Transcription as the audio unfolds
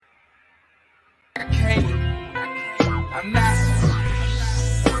I'm not.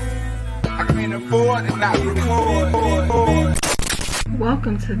 I can't afford to not record.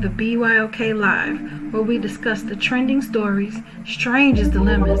 Welcome to the BYOK Live, where we discuss the trending stories, strangest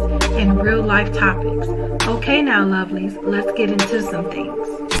dilemmas, and real life topics. Okay now, lovelies, let's get into some things.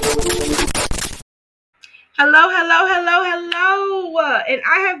 Hello. And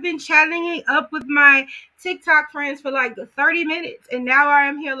I have been chatting it up with my TikTok friends for like 30 minutes. And now I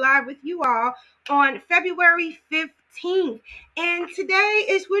am here live with you all on February 15th. And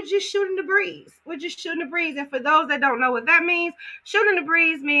today we're just shooting the breeze. And for those that don't know what that means, shooting the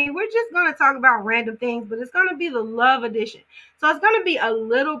breeze means we're just going to talk about random things, but it's going to be the love edition. So it's going to be a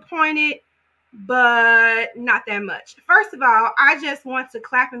little pointed, but not that much. First of all, I just want to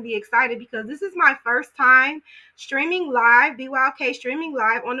clap and be excited because this is my first time streaming live, BYOK streaming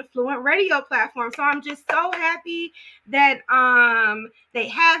live on the Fluent Radio platform. So I'm just so happy that they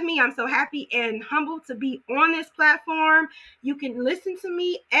have me. I'm so happy and humbled to be on this platform. You can listen to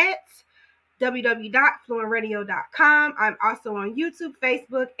me at www.fluentradio.com. I'm also on YouTube,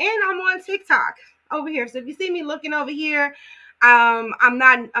 Facebook, and I'm on TikTok over here. So if you see me looking over here, I'm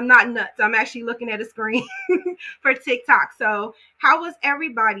not nuts. I'm actually looking at a screen for TikTok. So how was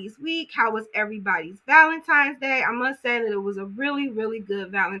everybody's week? How was everybody's Valentine's Day? I must say that it was a really, really good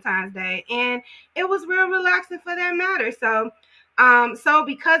Valentine's Day, and it was real relaxing for that matter. So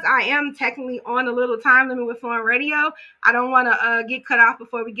because I am technically on a little time limit with Fluent Radio, I don't want to get cut off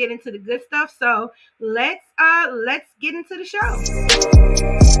before we get into the good stuff. So let's get into the show.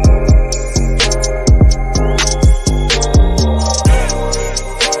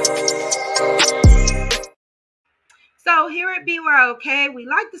 So here at BYOK, we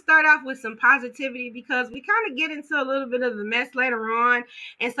like to start off with some positivity because we kind of get into a little bit of the mess later on.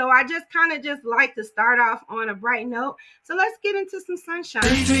 And so I just like to start off on a bright note. So let's get into some sunshine.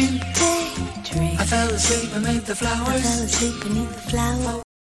 Daydream. I fell asleep beneath the flowers.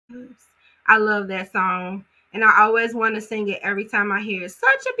 I love that song. And I always want to sing it every time I hear it.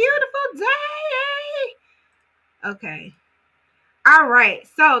 Such a beautiful day. Okay. All right,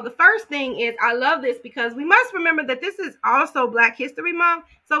 so the first thing is I love this because we must remember that this is also Black History Month.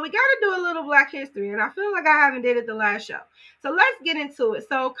 So we got to do a little Black history, and I feel like I haven't did it the last show. So let's get into it.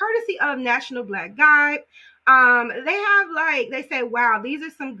 So courtesy of National Black Guide, they have they say, wow, these are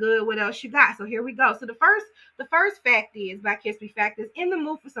some good. What else you got? So here we go. So the first fact is, Black History Fact is, in the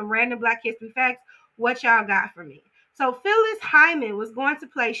mood for some random Black History facts. What y'all got for me? So Phyllis Hyman was going to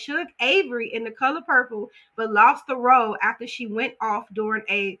play Shug Avery in The Color Purple, but lost the role after she went off during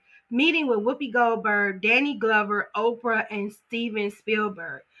a meeting with Whoopi Goldberg, Danny Glover, Oprah, and Steven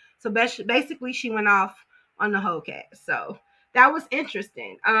Spielberg. So basically, she went off on the whole cast. So that was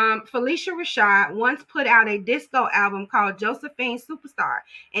interesting. Felicia Rashad once put out a disco album called Josephine Superstar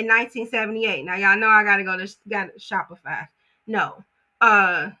in 1978. Now, y'all know I got to go to Shopify. No.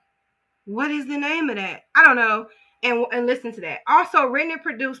 What is the name of that? I don't know. And listen to that. Also written and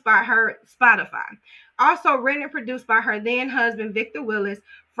produced by her, Spotify. Also written and produced by her then husband, Victor Willis,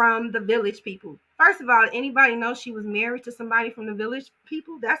 from The Village People. First of all, anybody know she was married to somebody from The Village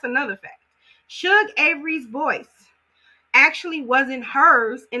People? That's another fact. Shug Avery's voice actually wasn't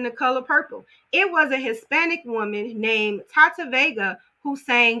hers in The Color Purple. It was a Hispanic woman named Tata Vega who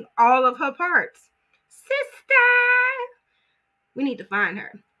sang all of her parts. Sister! We need to find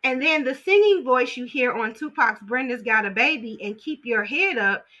her. And then the singing voice you hear on Tupac's Brenda's Got a Baby and Keep Your Head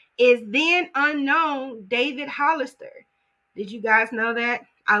Up is then unknown David Hollister. Did you guys know that?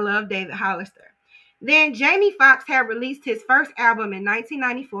 I love David Hollister. Then Jamie Foxx had released his first album in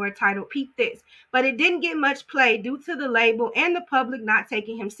 1994 titled Peep This, but it didn't get much play due to the label and the public not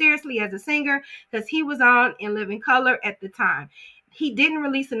taking him seriously as a singer because he was on In Living Color at the time. He didn't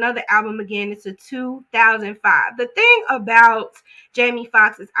release another album again until 2005. The thing about Jamie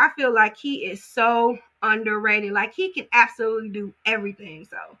Foxx is I feel like he is so underrated. Like, he can absolutely do everything.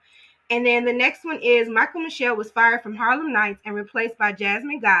 So, and then the next one is Michael Michelle was fired from Harlem Nights and replaced by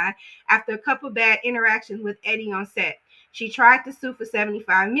Jasmine Guy after a couple bad interactions with Eddie on set. She tried to sue for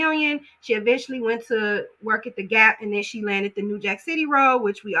 $75 million. She eventually went to work at the Gap, and then she landed the New Jack City role,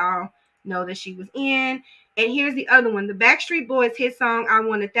 which we all know that she was in. And here's the other one. The Backstreet Boys hit song I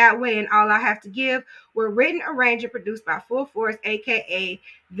Want It That Way and All I Have to Give were written, arranged, and produced by Full Force, a.k.a.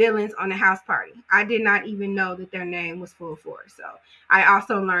 Villains on the House Party. I did not even know that their name was Full Force, so I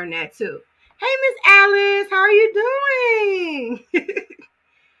also learned that too. Hey, Miss Alice, how are you doing?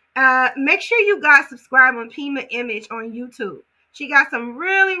 Make sure you guys subscribe on Pima Image on YouTube. She got some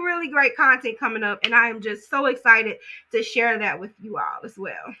really, really great content coming up, and I am just so excited to share that with you all as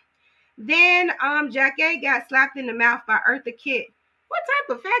well. Then Jackée got slapped in the mouth by Eartha Kitt. What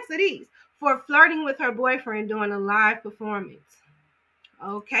type of facts are these? For flirting with her boyfriend during a live performance.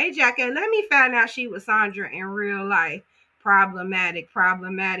 Okay, Jackie, let me find out she was Sandra in real life. Problematic.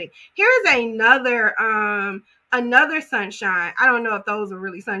 Here's another sunshine. I don't know if those are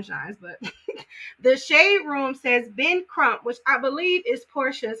really sunshines, but the Shade Room says Ben Crump, which I believe is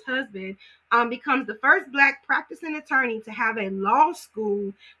Portia's husband, becomes the first Black practicing attorney to have a law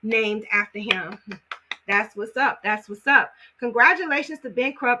school named after him. That's what's up. That's what's up. Congratulations to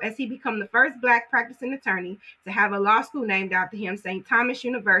Ben Crump as he became the first Black practicing attorney to have a law school named after him, St. Thomas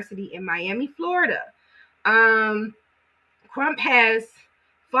University in Miami, Florida. Crump has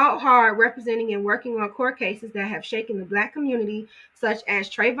fought hard representing and working on court cases that have shaken the Black community, such as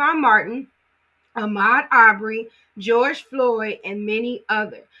Trayvon Martin, Ahmaud Arbery, George Floyd, and many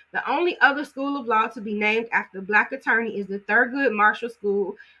others. The only other school of law to be named after a Black attorney is the Thurgood Marshall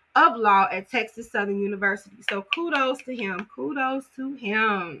School of Law at Texas Southern University. So kudos to him. Kudos to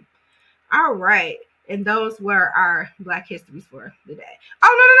him. All right. And those were our Black histories for the day.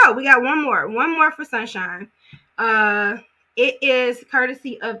 Oh, no. We got one more. One more for Sunshine. It is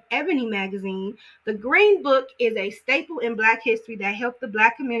courtesy of Ebony Magazine. The Green Book is a staple in Black history that helped the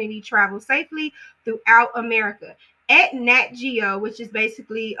Black community travel safely throughout America. At Nat Geo, which is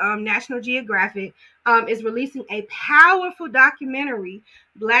basically National Geographic, is releasing a powerful documentary,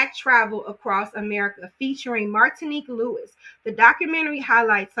 Black Travel Across America, featuring Martinique Lewis. The documentary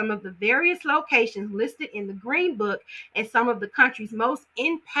highlights some of the various locations listed in the Green Book and some of the country's most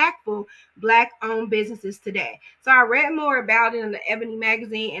impactful Black-owned businesses today. So I read more about it in the Ebony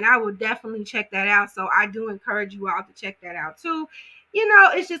Magazine, and I will definitely check that out. So I do encourage you all to check that out too. You know,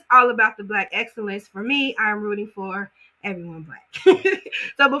 it's just all about the Black excellence. For me, I'm rooting for everyone Black.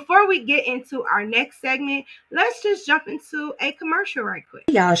 So before we get into our next segment, let's just jump into a commercial right quick.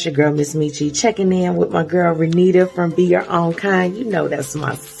 Y'all, it's your girl, Miss Michi, checking in with my girl, Renita from Be Your Own Kind. You know that's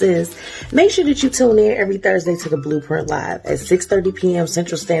my sis. Make sure that you tune in every Thursday to the Blueprint Live at 6:30 p.m.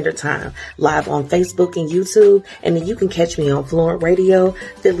 Central Standard Time, live on Facebook and YouTube. And then you can catch me on Fluent Radio,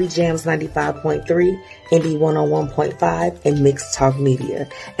 Philly Jams 95.3, Indie 101.5, and Mixed Talk Media.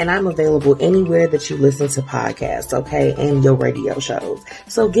 And I'm available anywhere that you listen to podcasts, okay, and your radio shows.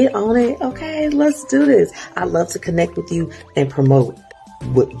 So get on it, okay? Let's do this. I love to connect with you and promote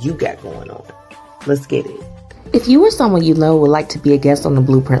what you got going on. Let's get it. If you or someone you know would like to be a guest on the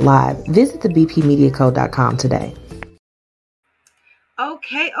Blueprint Live, visit thebpmediaco.com today.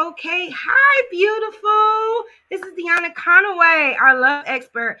 Okay. Hi, beautiful. This is Deanna Conaway, our love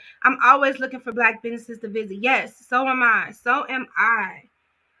expert. I'm always looking for Black businesses to visit. Yes, so am I.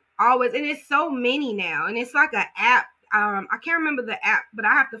 Always. And it's so many now. And it's like an app. I can't remember the app, but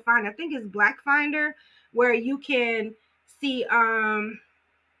I have to find, I think it's Black Finder, where you can see, wait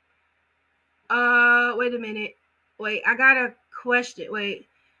a minute. Wait, I got a question. Wait.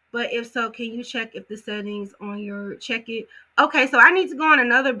 But if so, can you check if the settings on your check it? Okay, so I need to go on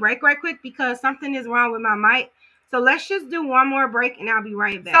another break right quick because something is wrong with my mic. So let's just do one more break and I'll be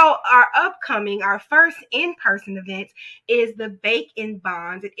right back. So our first in-person event is the Bake in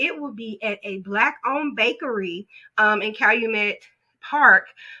Bonds. And it will be at a Black-owned bakery in Calumet Park.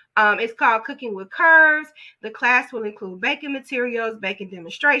 It's called Cooking with Curves. The class will include baking materials, baking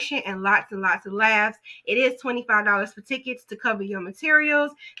demonstration, and lots of laughs. It is $25 for tickets to cover your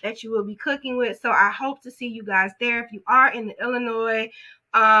materials that you will be cooking with. So I hope to see you guys there. If you are in the Illinois,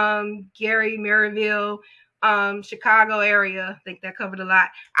 Gary, Maryville, Chicago area, I think that covered a lot.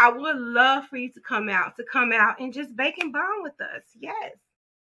 I would love for you to come out and just bake and bond with us. Yes.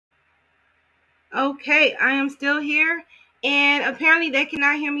 Okay, I am still here. And apparently they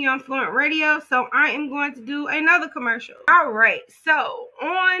cannot hear me on Fluent Radio, so I am going to do another commercial. All right, so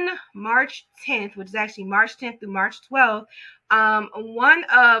on March 10th, which is actually March 10th through March 12th, one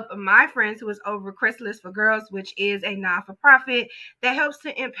of my friends who is over Chrysalis for Girls, which is a non-for-profit that helps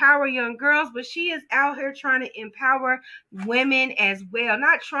to empower young girls, but she is out here trying to empower women as well.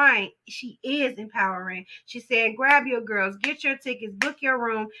 Not trying, she is empowering. She's saying, grab your girls, get your tickets, book your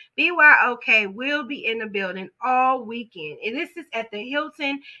room. BYOK will be in the building all weekend. And this is at the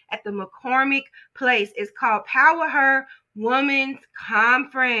Hilton at the McCormick Place. It's called Power Her Women's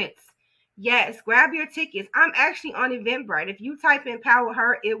Conference. Yes, grab your tickets. I'm actually on Eventbrite. If you type in Power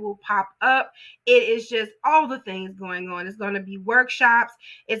Her, it will pop up. It is just all the things going on. It's going to be workshops.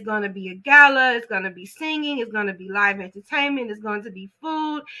 It's going to be a gala. It's going to be singing. It's going to be live entertainment. It's going to be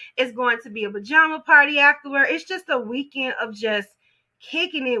food. It's going to be a pajama party afterward. It's just a weekend of just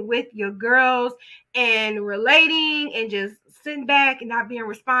kicking it with your girls and relating and just sitting back and not being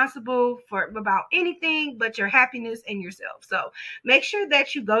responsible for about anything but your happiness and yourself. So make sure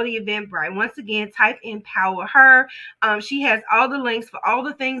that you go to Eventbrite. Once again, type Empower Her. She has all the links for all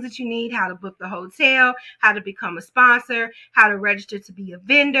the things that you need: how to book the hotel, how to become a sponsor, how to register to be a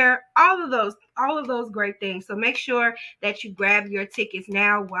vendor, all of those great things. So make sure that you grab your tickets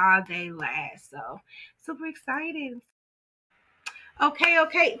now while they last. So super excited.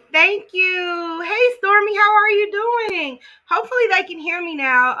 Okay. Thank you. Hey, Stormy, how are you doing? Hopefully they can hear me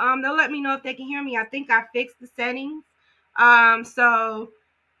now. They'll let me know if they can hear me. I think I fixed the settings. So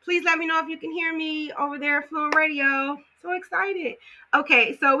please let me know if you can hear me over there at Fluent Radio. So excited.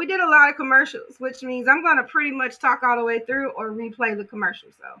 Okay, so we did a lot of commercials, which means I'm gonna pretty much talk all the way through or replay the commercial.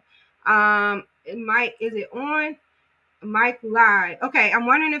 So is it on? Mic live. Okay, I'm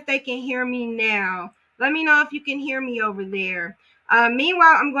wondering if they can hear me now. Let me know if you can hear me over there.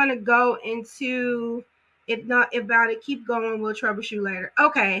 Meanwhile, I'm going to go into, if not about it, keep going. We'll troubleshoot later.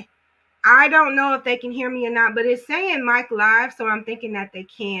 Okay, I don't know if they can hear me or not, but it's saying mic live, so I'm thinking that they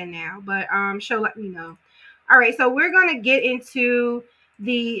can now. But she'll let me know. All right, so we're going to get into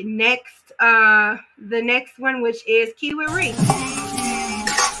the next one, which is Kiwi Reef.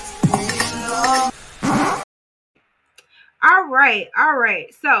 All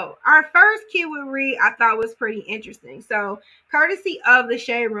right. So our first keyword I thought was pretty interesting. So courtesy of the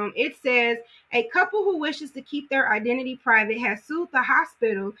Shade Room, it says a couple who wishes to keep their identity private has sued the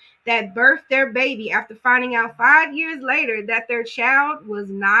hospital that birthed their baby after finding out 5 years later that their child was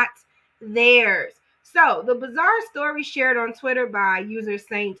not theirs. So the bizarre story shared on Twitter by user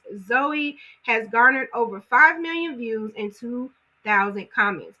Saint Zoe has garnered over 5 million views and 2,000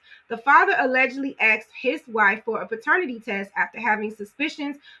 comments. The father allegedly asked his wife for a paternity test after having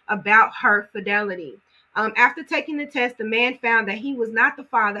suspicions about her fidelity. After taking the test, the man found that he was not the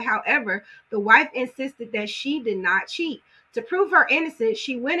father. However, the wife insisted that she did not cheat. To prove her innocence,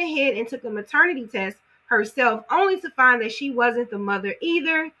 she went ahead and took a maternity test herself, only to find that she wasn't the mother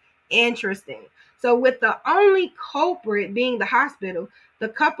either. Interesting. So with the only culprit being the hospital, the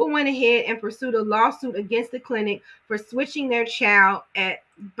couple went ahead and pursued a lawsuit against the clinic for switching their child at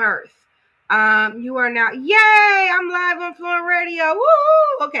birth. You are now, yay, I'm live on Fluent Radio.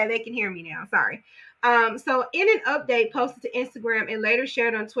 Woo! Okay, they can hear me now. Sorry. So in an update posted to Instagram and later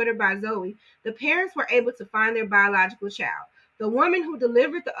shared on Twitter by Zoe, the parents were able to find their biological child. The woman who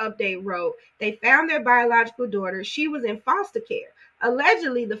delivered the update wrote, they found their biological daughter. She was in foster care.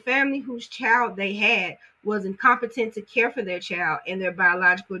 Allegedly, the family whose child they had was incompetent to care for their child, and their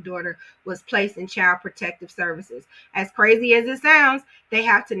biological daughter was placed in child protective services. As crazy as it sounds, they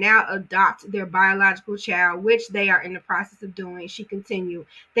have to now adopt their biological child, which they are in the process of doing. She continued.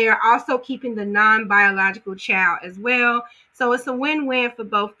 They are also keeping the non-biological child as well. So it's a win-win for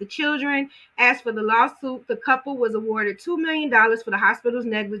both the children. As for the lawsuit, the couple was awarded $2 million for the hospital's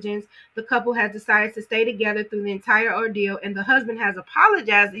negligence. The couple has decided to stay together through the entire ordeal, and the husband has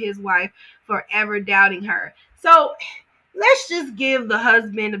apologized to his wife for ever doubting her. So let's just give the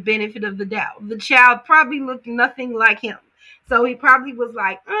husband the benefit of the doubt. The child probably looked nothing like him. So he probably was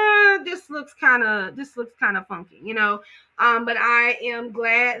like, this looks kind of funky, you know. But I am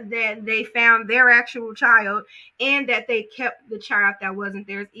glad that they found their actual child and that they kept the child that wasn't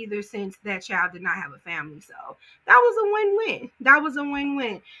theirs either, since that child did not have a family. So that was a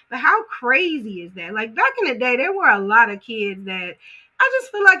win-win. But how crazy is that? Like back in the day, there were a lot of kids that I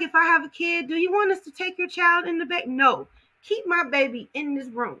just feel like if I have a kid, do you want us to take your child in the back? No. Keep my baby in this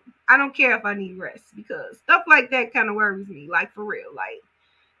room. I don't care if I need rest, because stuff like that kind of worries me. Like for real. Like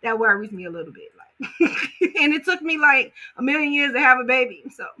that worries me a little bit. Like and it took me like a million years to have a baby.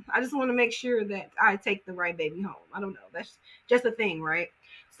 So I just want to make sure that I take the right baby home. I don't know. That's just a thing, right?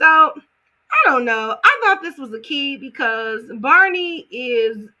 So I don't know. I thought this was a key because Barney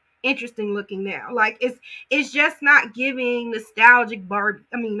is interesting looking now. Like it's just not giving nostalgic Barbie.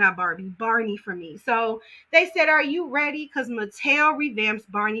 I mean, not Barbie, Barney for me. So they said, "Are you ready?" Because Mattel revamps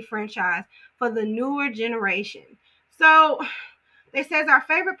Barney franchise for the newer generation. So they says our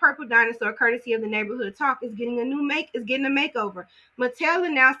favorite purple dinosaur, courtesy of the Neighborhood Talk, is getting a makeover. Mattel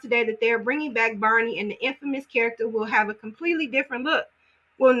announced today that they are bringing back Barney, and the infamous character will have a completely different look.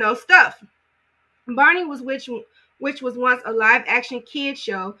 Well, no stuff. Barney which was once a live action kid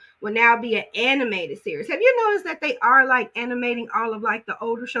show, will now be an animated series. Have you noticed that they are like animating all of like the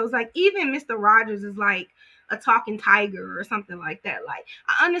older shows? Like even Mr. Rogers is like a talking tiger or something like that. Like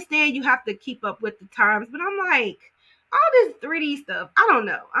I understand you have to keep up with the times, but I'm like, all this 3D stuff. I don't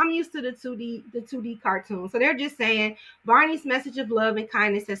know. I'm used to the 2D cartoon. So they're just saying Barney's message of love and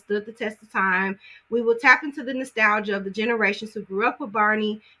kindness has stood the test of time. We will tap into the nostalgia of the generations who grew up with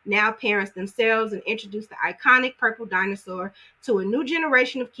Barney, now parents themselves, and introduce the iconic purple dinosaur to a new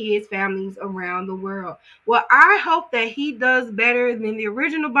generation of kids, families around the world. Well, I hope that he does better than the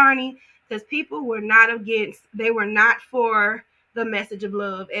original Barney, because people were not against, they were not for the message of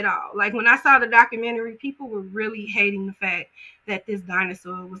love at all. Like when I saw the documentary, people were really hating the fact that this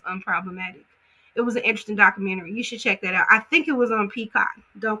dinosaur was unproblematic. It was an interesting documentary. You should check that out. I think it was on Peacock.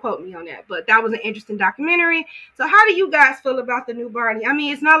 Don't quote me on that, but that was an interesting documentary. So how do you guys feel about the new Barney? I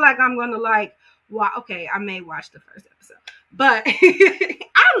mean, it's not like I'm going to like, okay, I may watch the first episode, but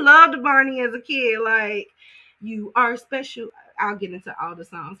I loved Barney as a kid. Like, you are special. I'll get into all the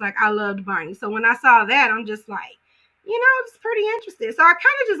songs. Like, I loved Barney. So when I saw that, I'm just like, it's pretty interesting. So I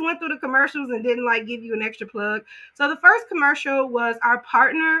kind of just went through the commercials and didn't like give you an extra plug. So the first commercial was our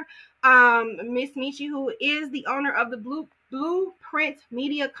partner, Miss Michi, who is the owner of the Blueprint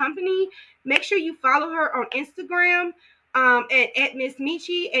Media Company. Make sure you follow her on Instagram at Miss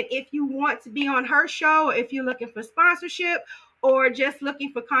Michi. And if you want to be on her show, or if you're looking for sponsorship or just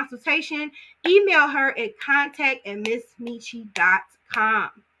looking for consultation, email her at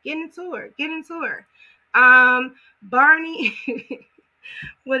contact@missmichi.com. Get into her. Barney,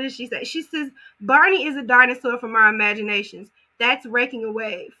 what does she say? She says, Barney is a dinosaur from our imaginations. That's raking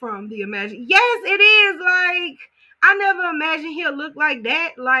away from the imagination. Yes, it is. Like, I never imagined he'll look like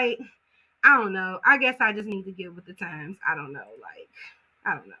that. Like, I don't know. I guess I just need to get with the times. I don't know. Like,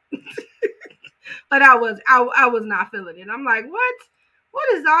 I don't know. But I was not feeling it. I'm like, what? What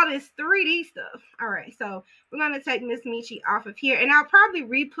is all this 3D stuff? All right, so we're going to take Miss Michi off of here. And I'll probably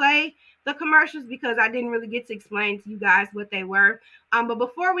replay the commercials because I didn't really get to explain to you guys what they were. But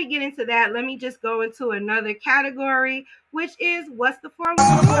before we get into that, let me just go into another category, which is What's the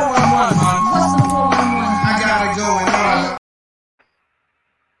 411? I gotta go and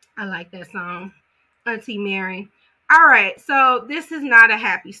I like that song, Auntie Mary. All right, so this is not a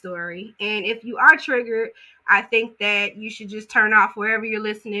happy story. And if you are triggered, I think that you should just turn off wherever you're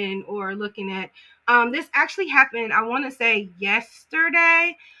listening or looking at. This actually happened, I want to say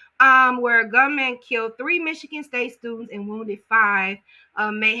yesterday, where a gunman killed 3 Michigan State students and wounded 5.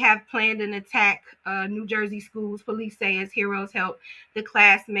 May have planned an attack. New Jersey schools, police say, as heroes help the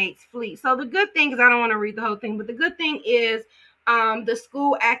classmates flee. So the good thing is, I don't want to read the whole thing, but the good thing is the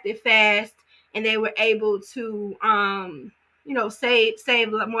school acted fast and they were able to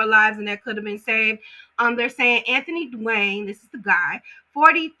save a lot more lives than that could have been saved. They're saying Anthony Dwayne, this is the guy,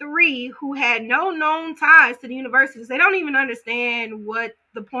 43, who had no known ties to the universities. They don't even understand what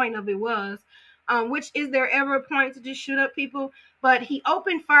the point of it was. Which, is there ever a point to just shoot up people? But he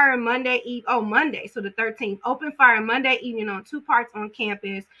opened fire Monday, so the 13th, opened fire Monday evening on 2 parts on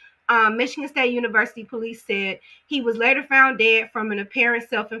campus. Michigan State University police said he was later found dead from an apparent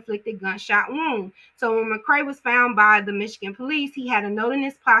self-inflicted gunshot wound. So when McCray was found by the Michigan police, he had a note in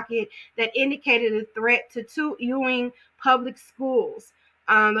his pocket that indicated a threat to 2 Ewing public schools.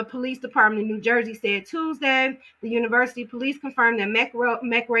 The police department in New Jersey said Tuesday. The university police confirmed that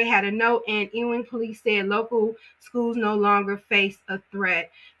McRae had a note, and Ewing police said local schools no longer face a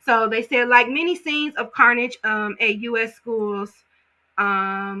threat. So they said, like many scenes of carnage at U.S. schools,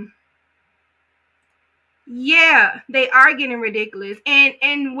 yeah, they are getting ridiculous.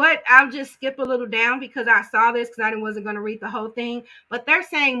 And what, I'll just skip a little down because I saw this because I wasn't going to read the whole thing. But they're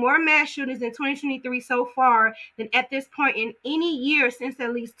saying more mass shootings in 2023 so far than at this point in any year since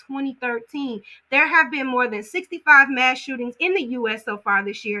at least 2013. There have been more than 65 mass shootings in the U.S. so far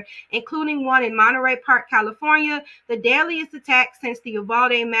this year, including one in Monterey Park, California, the deadliest attack since the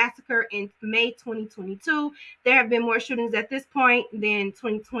Uvalde massacre in May 2022. There have been more shootings at this point than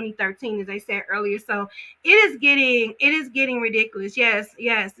 2013, as I said earlier. So it is getting ridiculous. Yes,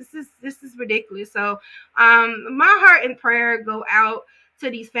 this is ridiculous. So my heart and prayer go out to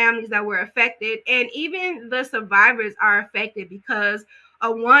these families that were affected, and even the survivors are affected because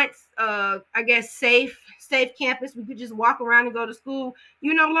once I guess safe campus, we could just walk around and go to school,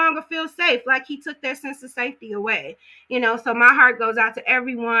 you no longer feel safe. Like, he took their sense of safety away, so my heart goes out to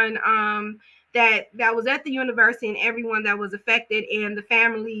everyone that was at the university and everyone that was affected, and the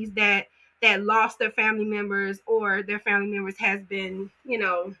families that lost their family members or their family members has been,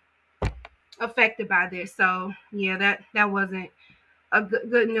 affected by this. So yeah, that wasn't a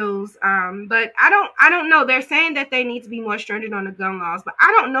good news. But I don't know. They're saying that they need to be more stringent on the gun laws, but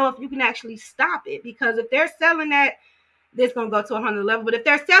I don't know if you can actually stop it, because if they're selling that, it's gonna go to 100 level. But if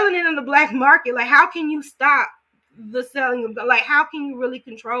they're selling it in the black market, like, how can you stop the selling of, like, how can you really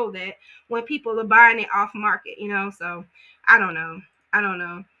control that when people are buying it off market, you know? So I don't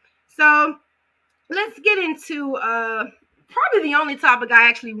know. So let's get into probably the only topic I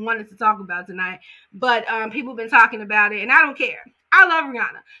actually wanted to talk about tonight, but people have been talking about it, and I don't care. I love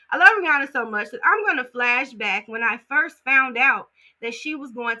Rihanna. I love Rihanna so much that I'm going to flash back when I first found out that she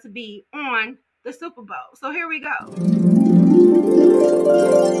was going to be on the Super Bowl. So here we go.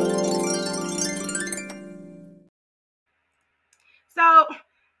 So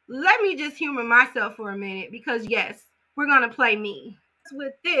let me just humor myself for a minute, because yes, we're going to play me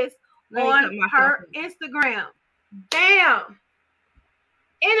with this on her Instagram. Damn.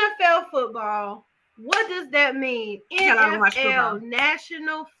 NFL football. What does that mean? NFL,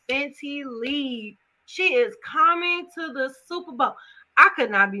 National Fenty League. She is coming to the Super Bowl. I could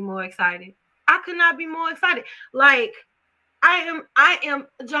not be more excited. Like, I am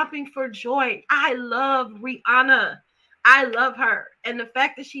jumping for joy. I love Rihanna. I love her. And the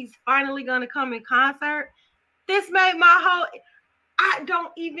fact that she's finally going to come in concert, this made my whole... I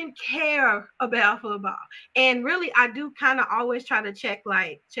don't even care about football. And really, I do kind of always try to check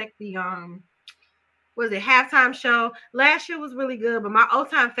the was it halftime show? Last year was really good, but my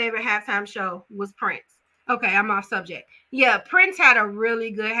all-time favorite halftime show was Prince. Okay, I'm off subject. Yeah, Prince had a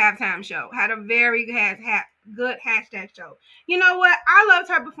really good halftime show. Had a very good hashtag show. You know what? I loved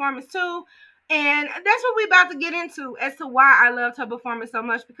her performance too. And that's what we're about to get into as to why I loved her performance so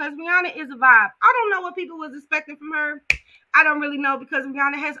much, because Rihanna is a vibe. I don't know what people was expecting from her. I don't really know, because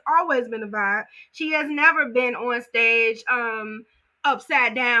Rihanna has always been a vibe. She has never been on stage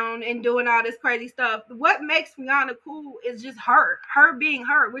upside down and doing all this crazy stuff. What makes Rihanna cool is just her being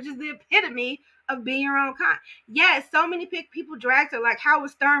her, which is the epitome of being your own kind. Yes, so many people dragged her. Like Howard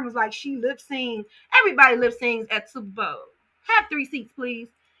Stern was like, she lip sings. Everybody lip sings at Super Bowl. Have 3 seats, please.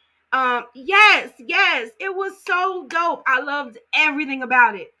 Yes, it was so dope. I loved everything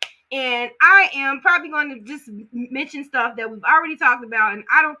about it. And I am probably going to just mention stuff that we've already talked about, and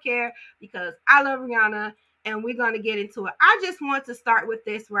I don't care, because I love Rihanna, and we're going to get into it. I just want to start with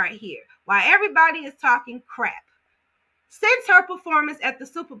this right here. While everybody is talking crap, since her performance at the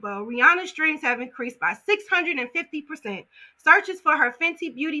Super Bowl, Rihanna's streams have increased by 650%. Searches for her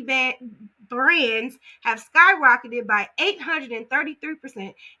Fenty Beauty brands have skyrocketed by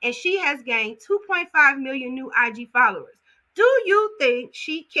 833%, and she has gained 2.5 million new IG followers. Do you think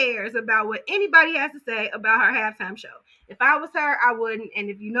she cares about what anybody has to say about her halftime show? If I was her, I wouldn't. And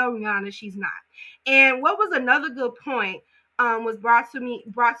if you know Rihanna, she's not. And what was another good point was brought to me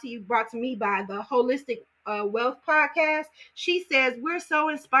by the Holistic Wealth podcast. She says, we're so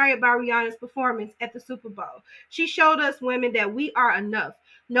inspired by Rihanna's performance at the Super Bowl. She showed us women that we are enough.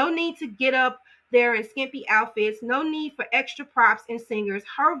 No need to get up there in skimpy outfits. No need for extra props and singers.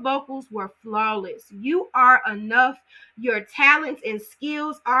 Her vocals were flawless. You are enough. Your talents and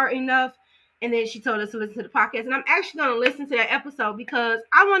skills are enough. And then she told us to listen to the podcast. And I'm actually going to listen to that episode, because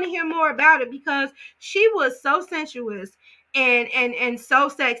I want to hear more about it, because she was so sensuous and so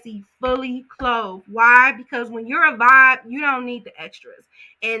sexy, fully clothed. Why? Because when you're a vibe, you don't need the extras.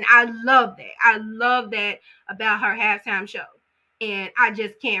 And I love that about her halftime show. And I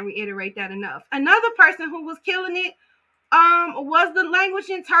just can't reiterate that enough. Another person who was killing it was the language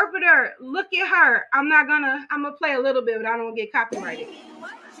interpreter. Look at her. I'm gonna play a little bit, but I don't get copyrighted.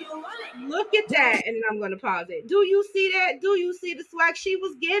 Look at that, and then I'm gonna pause it. Do you see that? Do you see the swag? She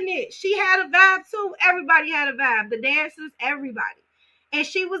was getting it. She had a vibe too. Everybody had a vibe. The dancers, everybody. And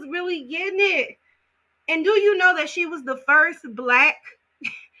she was really getting it. And do you know that she was the first Black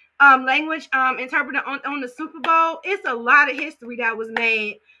language interpreter on the Super Bowl? It's a lot of history that was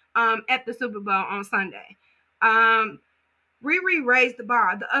made at the Super Bowl on Sunday. Riri raised the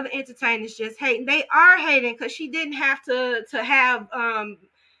bar. The other entertainers just hating. They are hating because she didn't have to have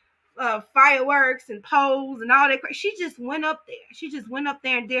fireworks and poles and all that. She just went up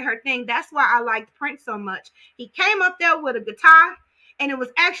there. And did her thing. That's why I liked Prince so much. He came up there with a guitar, and it was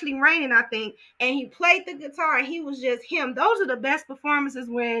actually raining, I think, and he played the guitar, and he was just him. Those are the best performances,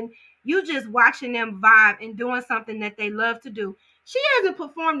 when you just watching them vibe and doing something that they love to do. She hasn't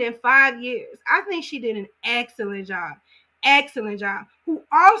performed in 5 years. I think she did an excellent job. Who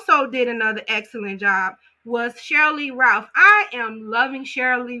also did another excellent job was Sheryl Lee Ralph. I am loving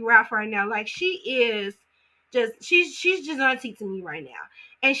Sheryl Lee Ralph right now. Like, she is just, she's just auntie to me right now.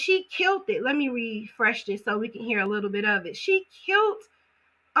 And she killed it. Let me refresh this so we can hear a little bit of it. She killed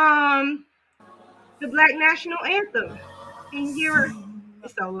the Black National Anthem. Can you hear her?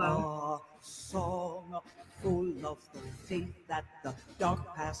 It's so low. A song full of the faith that the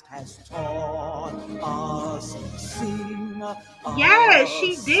dark past has taught us. Sing Yes,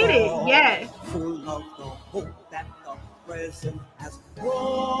 she did it. Yes. full of the hope that the present has brought.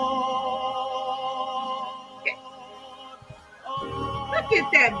 Look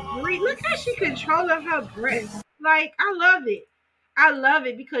at that breath. Look how she controlling her breath. Like, I love it. I love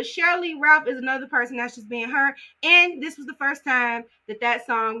it because Shirley Ralph is another person that's just being her. And this was the first time that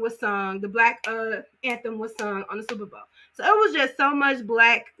song was sung. The Black anthem was sung on the Super Bowl. So it was just so much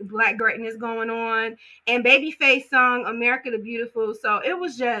black greatness going on. And Babyface sung America the Beautiful. So it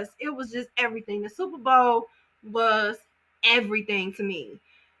was just everything. The Super Bowl was everything to me.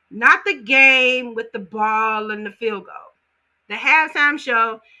 Not the game with the ball and the field goal. The halftime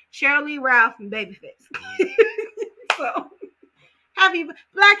show, Shirley Ralph and Babyface. So happy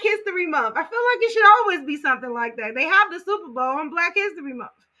Black History Month. I feel like it should always be something like that. They have the Super Bowl on Black History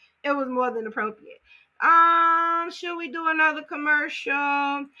Month. It was more than appropriate. Should we do another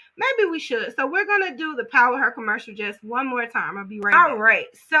commercial? Maybe we should. So we're gonna do the Power Her commercial just one more time. I'll be right back. All right.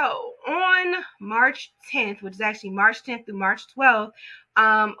 So on March 10th, which is actually March 10th through March 12th,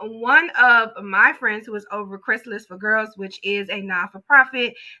 one of my friends who is over Chrysalis for Girls, which is a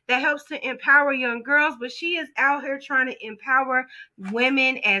non-for-profit that helps to empower young girls, but she is out here trying to empower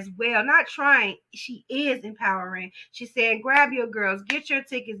women as well. Not trying, she is empowering. She said, grab your girls, get your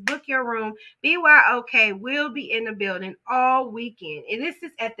tickets, book your room. BYOK will be in the building all weekend. And this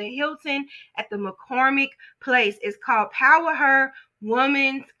is at the Hilton at the McCormick Place. It's called Power Her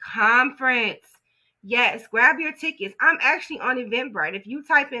Women's Conference. Yes, grab your tickets. I'm actually on Eventbrite. If you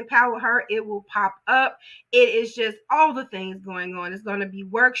type in Power Her, it will pop up. It is just all the things going on. It's going to be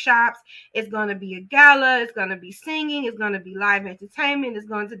workshops. It's going to be a gala. It's going to be singing. It's going to be live entertainment. It's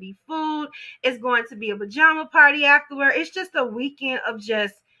going to be food. It's going to be a pajama party afterward. It's just a weekend of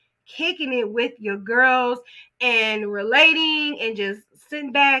just kicking it with your girls and relating and just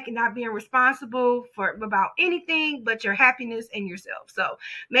sitting back and not being responsible for about anything but your happiness and yourself. So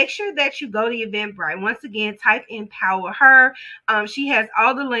make sure that you go to Eventbrite. Once again, type in Power Her. She has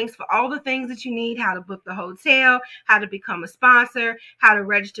all the links for all the things that you need, how to book the hotel, how to become a sponsor, how to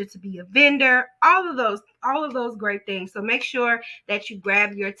register to be a vendor, all of those great things. So make sure that you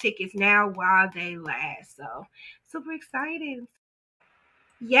grab your tickets now while they last. So super excited.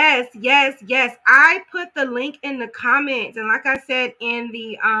 Yes. I put the link in the comments, and like I said in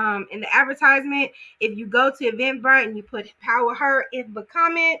the advertisement, if you go to Eventbrite and you put Power Her in the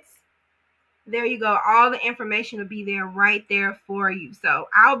comments, there you go. All the information will be there right there for you. So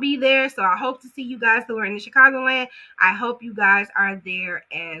I'll be there. So I hope to see you guys who are in the Chicagoland. I hope you guys are there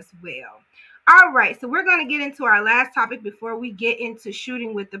as well. All right, so we're going to get into our last topic before we get into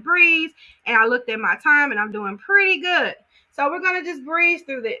shooting with the breeze. And I looked at my time and I'm doing pretty good. So we're going to just breeze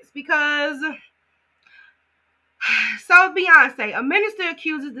through this because, so Beyonce, a minister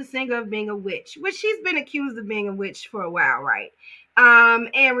accuses the singer of being a witch, which she's been accused of being a witch for a while, right?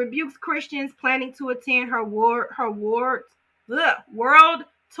 And rebukes Christians planning to attend her world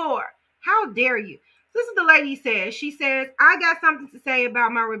tour. How dare you? This is the lady says. She says, I got something to say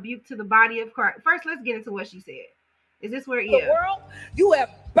about my rebuke to the body of Christ. First, let's get into what she said. Is this where the world you have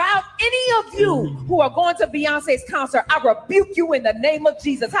bowed any of you who are going to Beyonce's concert? I rebuke you in the name of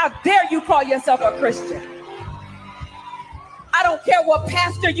Jesus. How dare you call yourself a Christian? I don't care what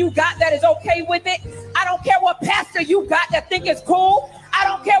pastor you got that is okay with it. I don't care what pastor you got that think it's cool. I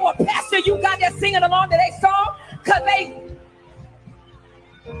don't care what pastor you got that's singing along to their song because they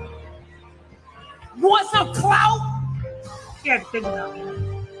want some clout. Yeah, think about it.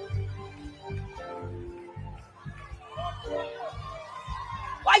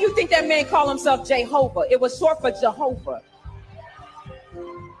 Why you think that man called himself Jehovah? It was short for Jehovah.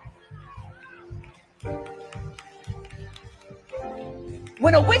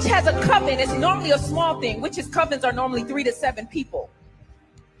 When a witch has a coven, it's normally a small thing. Witches' covens are normally 3 to 7 people.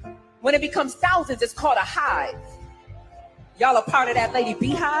 When it becomes thousands, it's called a hive. Y'all are part of that lady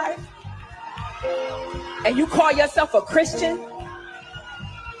beehive? And you call yourself a Christian?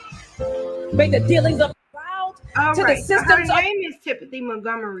 Make the dealings of all to right. the systems. Her name is Timothy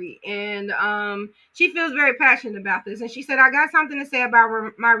Montgomery, and she feels very passionate about this. And she said, I got something to say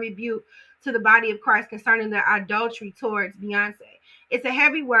about my rebuke to the body of Christ concerning the adultery towards Beyonce. It's a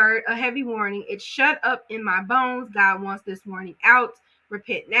heavy word, a heavy warning. It's shut up in my bones. God wants this warning out.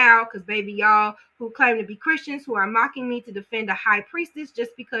 Repent now, because baby, y'all who claim to be Christians who are mocking me to defend a high priestess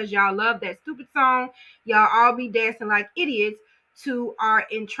just because y'all love that stupid song, y'all all be dancing like idiots to are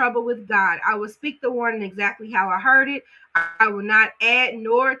in trouble with God. I will speak the warning exactly how I heard it. I will not add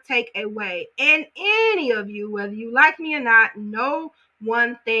nor take away. And any of you, whether you like me or not, know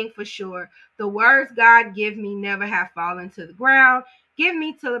one thing for sure. The words God give me never have fallen to the ground. Give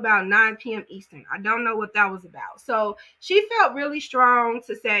me till about 9 p.m. Eastern. I don't know what that was about. So she felt really strong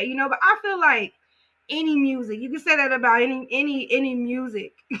to say, but I feel like any music, you can say that about any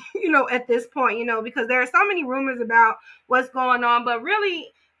music, at this point, because there are so many rumors about what's going on, but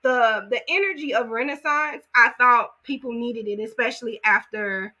really the energy of Renaissance, I thought people needed it, especially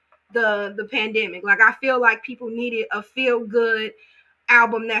after the pandemic. Like, I feel like people needed a feel good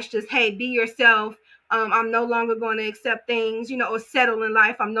album that's just, hey, be yourself. I'm no longer going to accept things, or settle in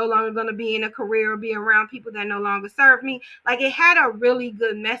life. I'm no longer going to be in a career or be around people that no longer serve me. Like, it had a really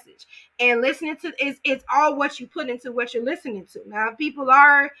good message. And listening to it's all what you put into what you're listening to. Now, people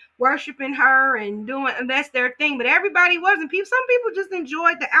are worshiping her and doing, and that's their thing, but everybody wasn't. Some people just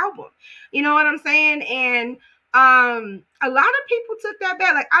enjoyed the album. You know what I'm saying? And a lot of people took that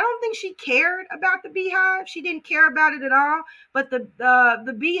back. Like, I don't think she cared about the Beehive. She didn't care about it at all. But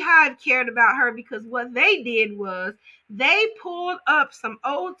the Beehive cared about her, because what they did was they pulled up some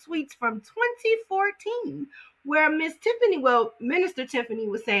old tweets from 2014 where Minister Tiffany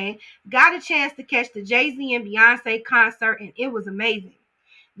was saying, got a chance to catch the Jay-Z and Beyonce concert, and it was amazing.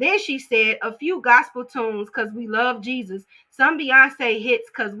 Then she said, a few gospel tunes because we love Jesus, some Beyonce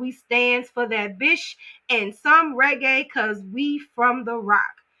hits because we stands for that bish, and some reggae because we from the rock.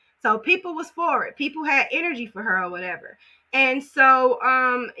 So people was for it. People had energy for her or whatever. And so,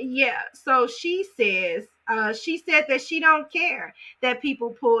 so she said that she don't care that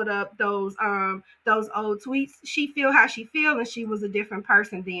people pulled up those old tweets. She feel how she feel, and she was a different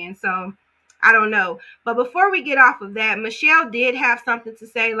person then. So I don't know. But before we get off of that, Michelle did have something to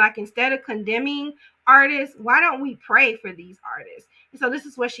say, like, instead of condemning artists, why don't we pray for these artists? And so this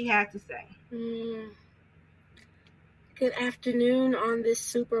is what she had to say. Good afternoon on this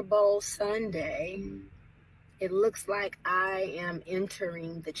Super Bowl Sunday. It looks like I am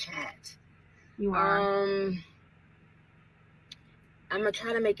entering the chat. You are. I'm gonna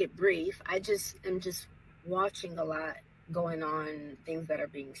try to make it brief. I am just watching a lot going on, things that are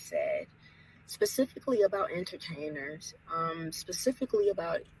being said, specifically about entertainers, specifically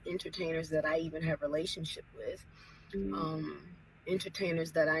about entertainers that I even have relationship with,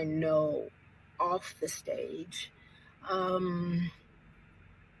 entertainers that I know off the stage.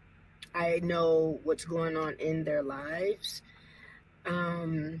 I know what's going on in their lives,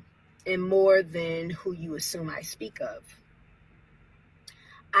 and more than who you assume I speak of.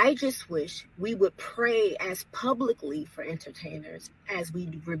 I just wish we would pray as publicly for entertainers as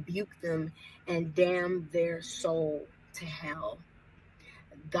we rebuke them and damn their soul to hell.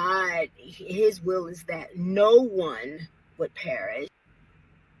 God, his will is that no one would perish.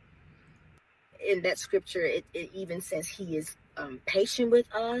 In that scripture, it even says he is patient with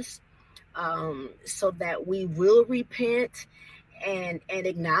us, so that we will repent and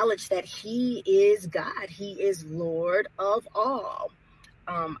acknowledge that he is God. He is Lord of all.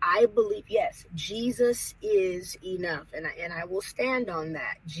 I believe, yes, Jesus is enough, and I will stand on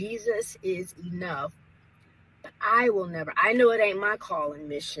that. Jesus is enough, but I will never. I know it ain't my call and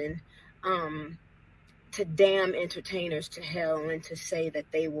mission to damn entertainers to hell and to say that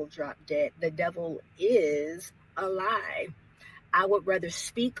they will drop dead. The devil is a lie. I would rather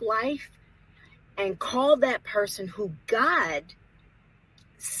speak life and call that person who God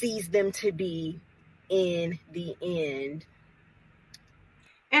sees them to be in the end.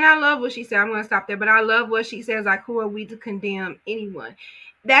 And I love what she said. I'm going to stop there, but I love what she says, like, who are we to condemn anyone?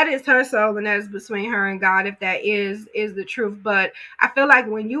 That is her soul, and that is between her and God, if that is the truth. But I feel like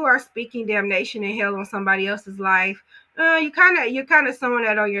when you are speaking damnation and hell on somebody else's life, you're kind of sowing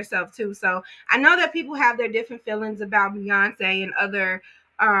that on yourself too. So I know that people have their different feelings about Beyonce and other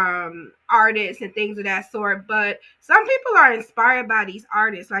artists and things of that sort, but some people are inspired by these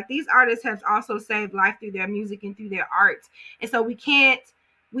artists. Like, these artists have also saved life through their music and through their art, and so we can't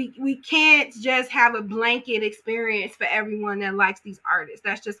just have a blanket experience for everyone that likes these artists.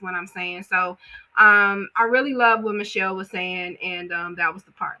 That's just what I'm saying. So I really love what Michelle was saying, and that was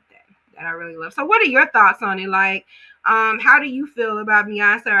the part that I really love. So what are your thoughts on it? Like, how do you feel about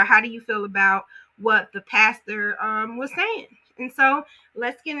Beyonce, or how do you feel about what the pastor was saying? And so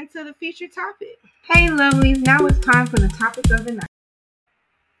let's get into the featured topic. Hey, lovelies, now it's time for the topic of the night.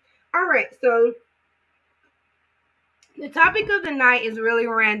 All right, so the topic of the night is really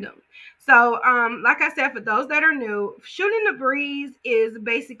random. So, like I said, for those that are new, Shooting the Breeze is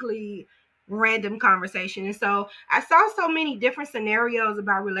basically random conversation. And so I saw so many different scenarios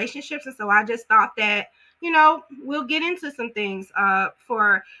about relationships. And so I just thought that, we'll get into some things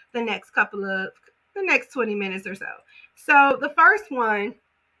for the next 20 minutes or so. So the first one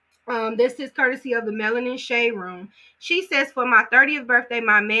This is courtesy of the Melanin Shade Room. She says, for my 30th birthday,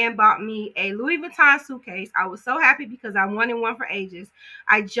 my man bought me a Louis Vuitton suitcase. I was so happy because I wanted one for ages.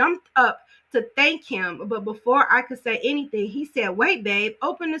 I jumped up to thank him, but before I could say anything, he said, wait, babe,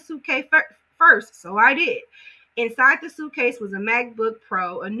 open the suitcase first. So I did. Inside the suitcase was a MacBook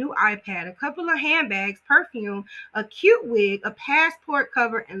Pro, a new iPad, a couple of handbags, perfume, a cute wig, a passport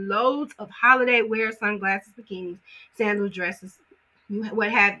cover, and loads of holiday wear, sunglasses, bikinis, sandals, dresses, what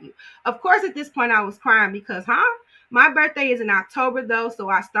have you. Of course, at this point, I was crying because, my birthday is in October, though, so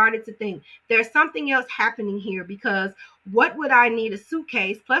I started to think there's something else happening here because what would I need a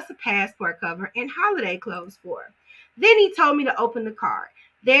suitcase plus a passport cover and holiday clothes for? Then he told me to open the card.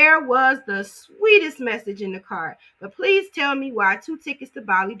 There was the sweetest message in the card, but please tell me why 2 tickets to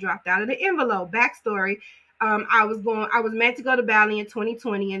Bali dropped out of the envelope. Backstory: I was meant to go to Bali in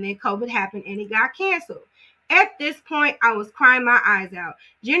 2020, and then COVID happened, and it got canceled. At this point, I was crying my eyes out.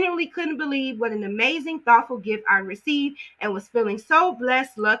 Genuinely couldn't believe what an amazing, thoughtful gift I received, and was feeling so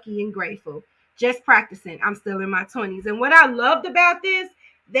blessed, lucky, and grateful. Just practicing. I'm still in my 20s, and what I loved about this,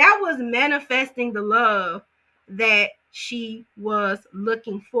 that was manifesting the love that she was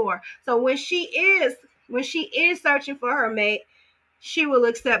looking for. So when she is searching for her mate, she will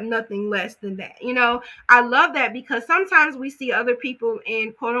accept nothing less than that. I love that because sometimes we see other people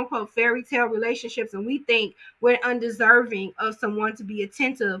in quote unquote fairy tale relationships and we think we're undeserving of someone to be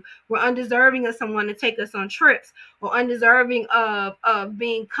attentive. We're undeserving of someone to take us on trips, or undeserving of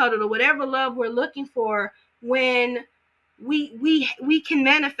being cuddled, or whatever love we're looking for, when we can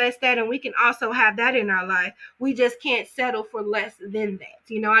manifest that, and we can also have that in our life. We just can't settle for less than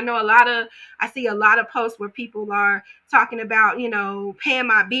that. I see a lot of posts where people are talking about, paying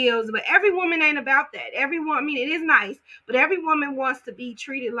my bills, but every woman ain't about that. It is nice, but every woman wants to be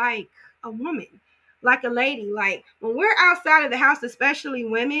treated like a woman, like a lady. Like when we're outside of the house, especially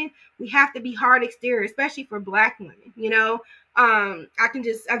women, we have to be hard exterior, especially for Black women. I can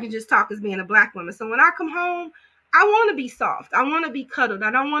just talk as being a Black woman. So when I come home, I want to be soft. I want to be cuddled.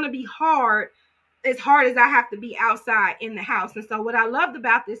 I don't want to be as hard as I have to be outside in the house. And so what I loved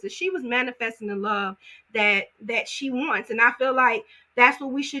about this is she was manifesting the love that she wants. And I feel like that's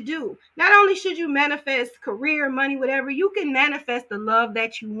what we should do. Not only should you manifest career, money, whatever, you can manifest the love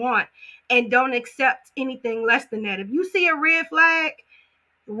that you want and don't accept anything less than that. If you see a red flag,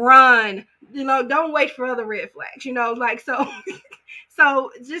 run. Don't wait for other red flags.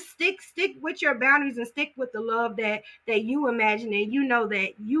 So just stick with your boundaries and stick with the love that you imagine and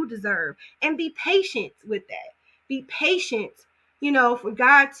that you deserve, and be patient with that. Be patient, for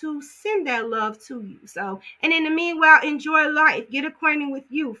God to send that love to you. So, and in the meanwhile, enjoy life. Get acquainted with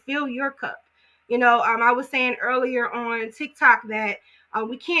you. Fill your cup. I was saying earlier on TikTok that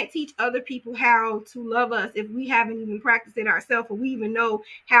we can't teach other people how to love us if we haven't even practiced it ourselves, or we even know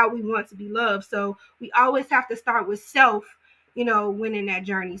how we want to be loved. So we always have to start with self, winning that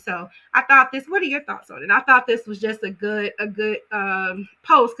journey. So I thought what are your thoughts on it? I thought this was just a good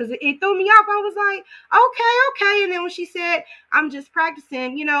post because it threw me off. I was like, okay. And then when she said, I'm just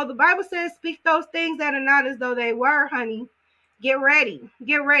practicing, the Bible says, speak those things that are not as though they were, honey. Get ready.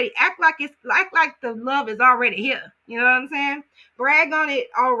 Act like the love is already here. You know what I'm saying? Brag on it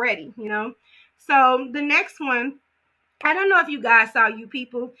already, So the next one, I don't know if you guys saw You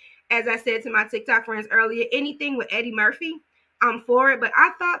People. As I said to my TikTok friends earlier, anything with Eddie Murphy, I'm for it. But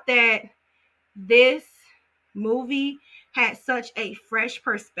I thought that this movie had such a fresh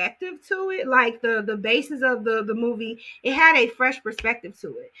perspective to it. Like the basis of the movie, it had a fresh perspective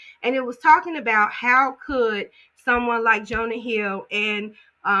to it. And it was talking about how could someone like Jonah Hill and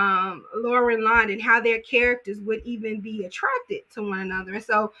Lauren London, how their characters would even be attracted to one another. And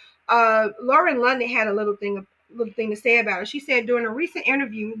so Lauren London had a little thing to say about it. She said during a recent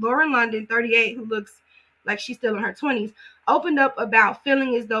interview, Lauren London, 38, who looks like she's still in her 20s, opened up about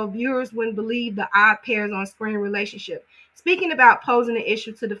feeling as though viewers wouldn't believe the odd pairs on screen relationship. Speaking about posing an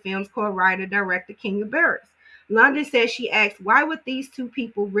issue to the film's co-writer, director Kenya Barris, London says she asked, why would these two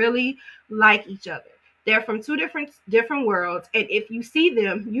people really like each other? They're from two different worlds, and if you see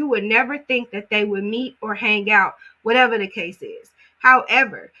them, you would never think that they would meet or hang out, whatever the case is.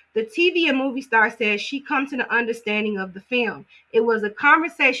 However, the TV and movie star says she come to the understanding of the film. It was a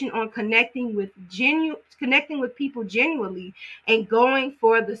conversation on connecting with people genuinely and going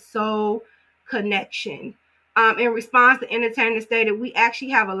for the soul connection. In response, the entertainer stated, we actually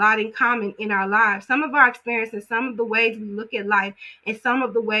have a lot in common in our lives. Some of our experiences, some of the ways we look at life, and some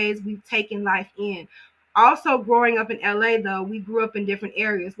of the ways we've taken life in. Also, growing up in LA, though, we grew up in different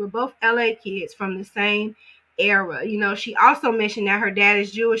areas. We're both LA kids from the same era. You know, she also mentioned that her dad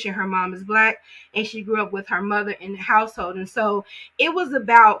is Jewish and her mom is black, and she grew up with her mother in the household. And so it was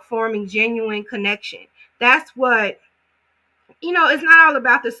about forming genuine connection. That's what, you know, it's not all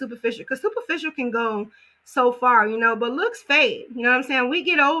about the superficial, because superficial can go so far, you know, but looks fade. You know what I'm saying? We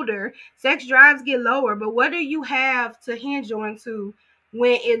get older, sex drives get lower, but what do you have to hinge on to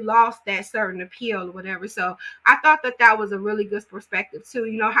when it lost that certain appeal or whatever? So I thought that that was a really good perspective too.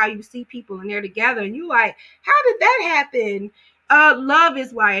 You know, how you see people and they're together and you like, how did that happen? Love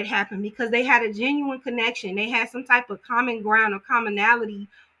is why it happened, because they had a genuine connection. They had some type of common ground or commonality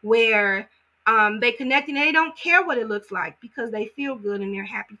where they connect and they don't care what it looks like because they feel good and they're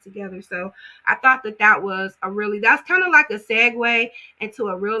happy together. So I thought that that was a really, that's kind of like a segue into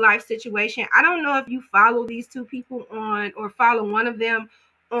a real life situation. I don't know if you follow these two people on, or follow one of them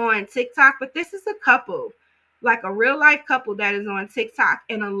on TikTok, but this is a couple, like a real life couple that is on TikTok.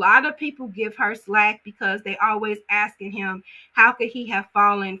 And a lot of people give her slack because they always asking him, how could he have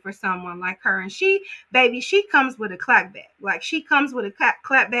fallen for someone like her? And she, baby, she comes with a clapback. Like she comes with a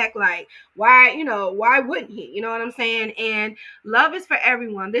clapback, like, why, you know, why wouldn't he? You know what I'm saying? And love is for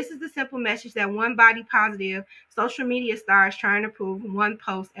everyone. This is the simple message that one body positive social media star is trying to prove, one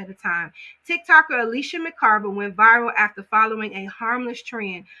post at a time. TikToker Alicia McCarver went viral after following a harmless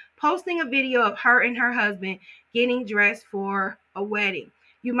trend, posting a video of her and her husband getting dressed for a wedding.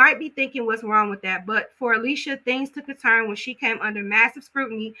 You might be thinking what's wrong with that, but for Alicia, things took a turn when she came under massive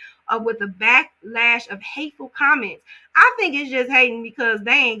scrutiny with a backlash of hateful comments. I think it's just hating because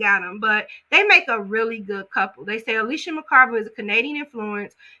they ain't got them, but they make a really good couple. They say Alicia McCarver is a Canadian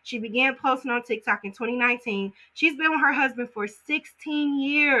influence. She began posting on TikTok in 2019. She's been with her husband for 16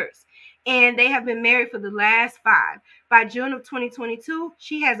 years, and they have been married for the last 5. By June of 2022,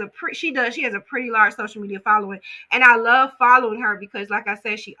 she has a pretty large social media following, and I love following her because, like I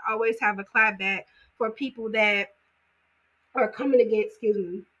said, she always have a clap back for people that are coming against,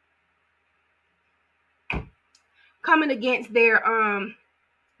 their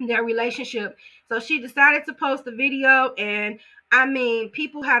relationship. So she decided to post a video, and I mean,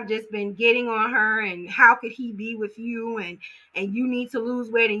 people have just been getting on her and how could he be with you, and you need to lose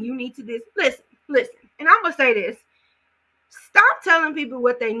weight and you need to this. Listen, and I'm gonna say this. Stop telling people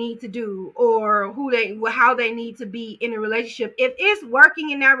what they need to do or how they need to be in a relationship. If it's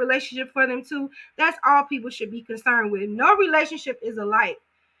working in that relationship for them too, that's all people should be concerned with. No relationship is alike.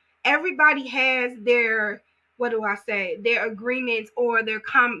 Everybody has their, what do I say, their agreements or their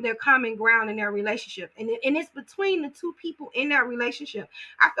common ground in their relationship, and it's between the two people in that relationship.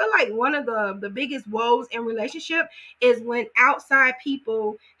 I feel like one of the biggest woes in relationship is when outside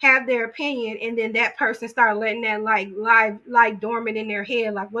people have their opinion and then that person start letting that like dormant in their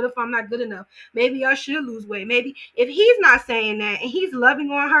head, like, what if I'm not good enough? Maybe I should lose weight. Maybe if he's not saying that and he's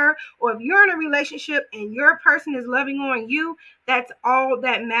loving on her, or if you're in a relationship and your person is loving on you, that's all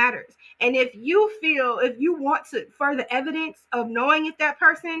that matters. And if you want to further evidence of knowing if that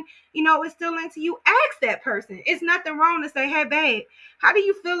person, you know, is still into you, ask that person. It's nothing wrong to say, hey, babe, how do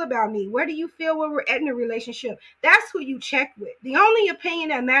you feel about me? Where do you feel when we're in a relationship? That's who you check with. The only opinion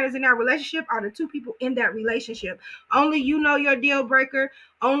that matters in that relationship are the two people in that relationship. Only you know your deal breaker.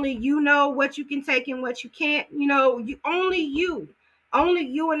 Only you know what you can take and what you can't. You know, only you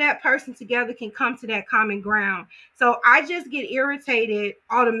and that person together can come to that common ground. So I just get irritated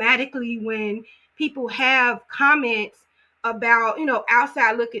automatically when people have comments about, you know,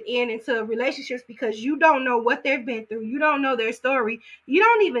 outside looking in into relationships, because you don't know what they've been through. You don't know their story. You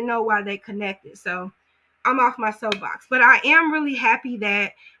don't even know why they connected. So I'm off my soapbox. But I am really happy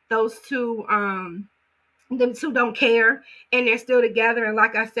that those two, them two don't care and they're still together. And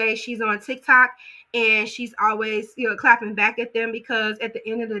like I say, she's on TikTok and she's always, you know, clapping back at them, because at the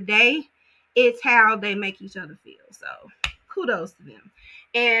end of the day, it's how they make each other feel. So kudos to them.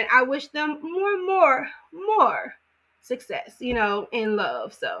 And I wish them more success, you know, in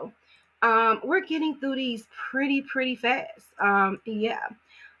love. So we're getting through these pretty fast. Yeah.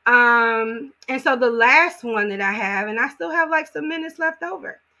 And so the last one that I have, and I still have like some minutes left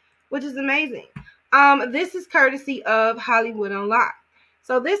over, which is amazing. This is courtesy of Hollywood Unlocked.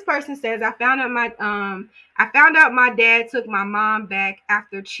 So this person says, I found out my dad took my mom back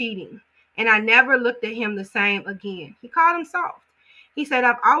after cheating, and I never looked at him the same again. He called him soft. He said,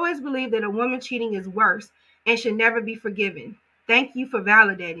 I've always believed that a woman cheating is worse and should never be forgiven. Thank you for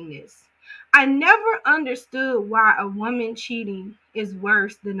validating this. I never understood why a woman cheating is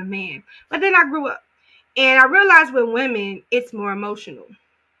worse than a man. But then I grew up and I realized with women, it's more emotional.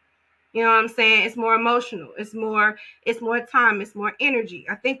 You know what I'm saying? It's more emotional. It's more time. It's more energy.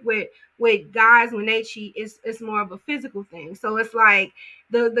 I think with guys when they cheat, it's more of a physical thing. So it's like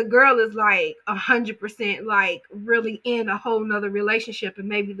the girl is like 100% like really in a whole nother relationship, and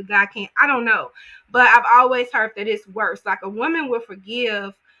maybe the guy can't. I don't know, but I've always heard that it's worse. Like a woman will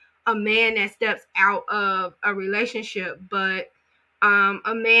forgive a man that steps out of a relationship, but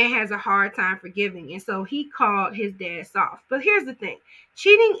a man has a hard time forgiving, and so he called his dad soft. But here's the thing: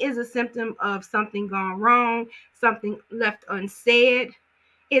 cheating is a symptom of something gone wrong, something left unsaid.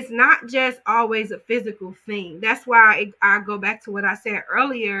 It's not just always a physical thing. That's why I go back to what I said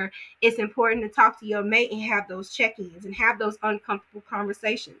earlier. It's important to talk to your mate and have those check-ins and have those uncomfortable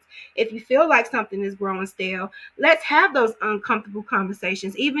conversations. If you feel like something is growing stale, let's have those uncomfortable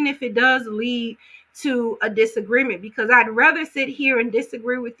conversations, even if it does lead to a disagreement, because I'd rather sit here and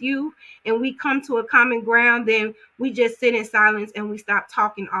disagree with you and we come to a common ground than we just sit in silence and we stop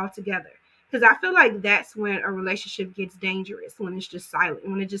talking altogether. Because I feel like that's when a relationship gets dangerous, when it's just silent,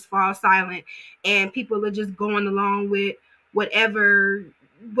 when it just falls silent and people are just going along with whatever's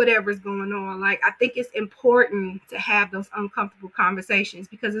going on. Like, I think it's important to have those uncomfortable conversations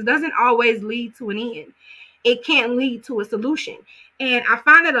because it doesn't always lead to an end. It can't lead to a solution. And I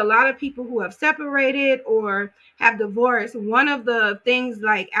find that a lot of people who have separated or have divorced, one of the things,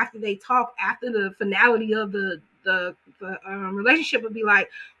 like after they talk, after the finality of the relationship, would be like,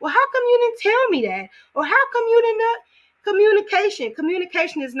 well, how come you didn't tell me that? Or how come you didn't know?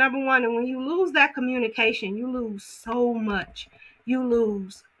 Communication is number one. And when you lose that communication, you lose so much. You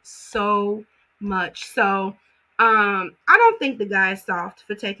lose so much. So I don't think the guy is soft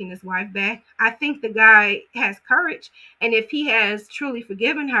for taking his wife back. I think the guy has courage. And if he has truly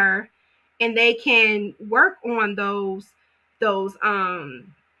forgiven her and they can work on those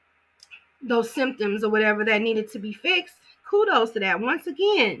symptoms or whatever that needed to be fixed, kudos to that. Once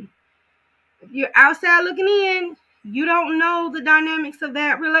again, if you're outside looking in, you don't know the dynamics of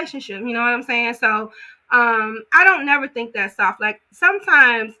that relationship. You know what I'm saying? So I don't never think that's soft. Like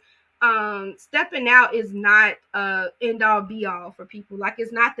sometimes stepping out is not end all be all for people. Like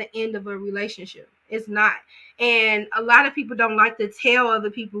it's not the end of a relationship. It's not. And a lot of people don't like to tell other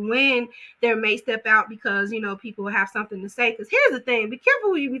people when they may step out because, you know, people have something to say. Because here's the thing: be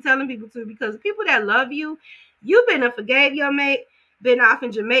careful who you be telling people to, because people that love you, you've been and forgave your mate, been off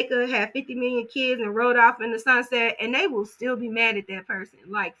in Jamaica, had 50 million kids, and rode off in the sunset, and they will still be mad at that person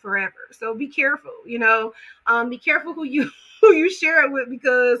like forever. So be careful, you know. Be careful who you share it with,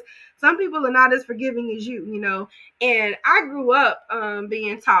 because some people are not as forgiving as you know. And I grew up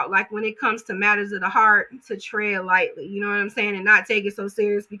being taught, like, when it comes to matters of the heart, to tread lightly, you know what I'm saying, and not take it so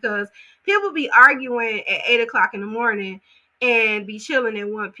serious, because people be arguing at 8 o'clock in the morning and be chilling at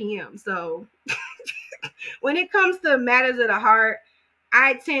 1 p.m. So when it comes to matters of the heart,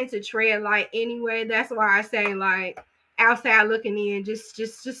 I tend to tread light anyway. That's why I say, like, outside looking in, just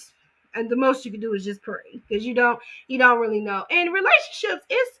and the most you can do is just pray, because you don't really know. And relationships,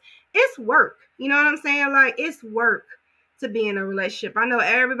 it's work. You know what I'm saying? Like, it's work to be in a relationship. I know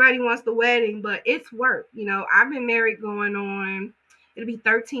everybody wants the wedding, but it's work. You know, I've been married going on, it'll be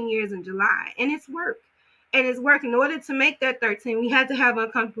 13 years in July, and it's work. And it's work. In order to make that 13, we had to have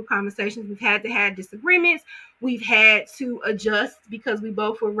uncomfortable conversations. We've had to have disagreements. We've had to adjust because we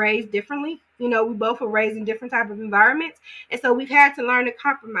both were raised differently. You know, we both were raised in different type of environments. And so we've had to learn to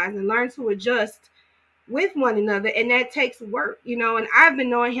compromise and learn to adjust with one another, and that takes work, you know. And I've been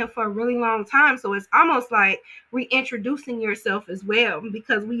knowing him for a really long time, so it's almost like reintroducing yourself as well,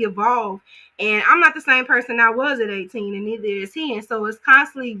 because we evolve, and I'm not the same person I was at 18, and neither is he. And so it's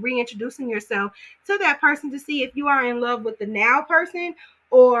constantly reintroducing yourself to that person to see if you are in love with the now person,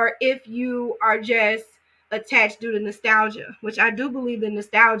 or if you are just attached due to nostalgia, which I do believe that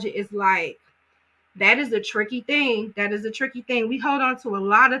nostalgia is like, that is a tricky thing. We hold on to a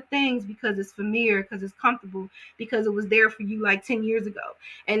lot of things because it's familiar, because it's comfortable, because it was there for you like 10 years ago.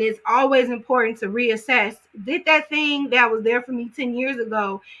 And it's always important to reassess, did that thing that was there for me 10 years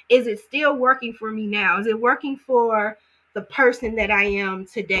ago, is it still working for me now? Is it working for the person that I am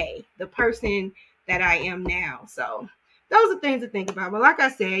today, the person that I am now? So those are things to think about. But like I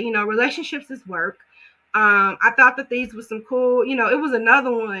said, you know, relationships is work. I thought that these were some cool, you know. It was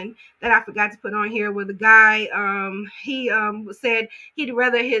another one that I forgot to put on here, where the guy, he said he'd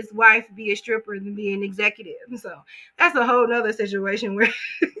rather his wife be a stripper than be an executive. So that's a whole nother situation where,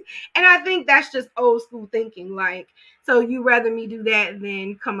 and I think that's just old school thinking. Like, so you rather me do that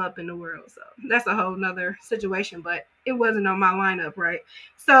than come up in the world. So that's a whole nother situation, but it wasn't on my lineup, right?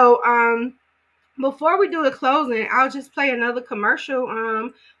 So, before we do the closing, I'll just play another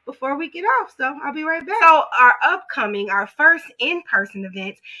commercial before we get off. So I'll be right back. So our first in-person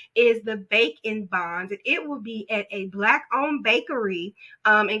event is the Bake and Bonds. And it will be at a Black-owned bakery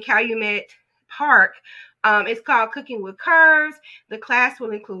in Calumet Park. It's called Cooking with Curves. The class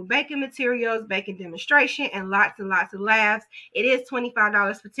will include baking materials, baking demonstration, and lots of laughs. It is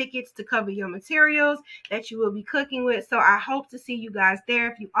 $25 for tickets to cover your materials that you will be cooking with. So I hope to see you guys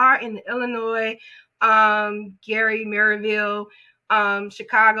there. If you are in the Illinois, Gary, Maryville,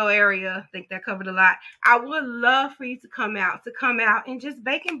 Chicago area, I think that covered a lot. I would love for you to come out and just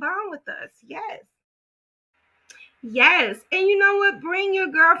bake and bond with us. Yes. And you know what? Bring your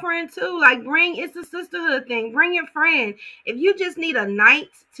girlfriend too. Like, it's a sisterhood thing. Bring your friend. If you just need a night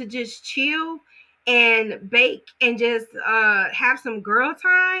to just chill and bake and just have some girl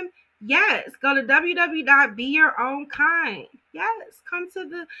time, yes, go to www.beyourownkind. Yes, come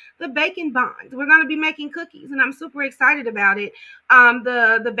to the Bake Bond. We're going to be making cookies, and I'm super excited about it.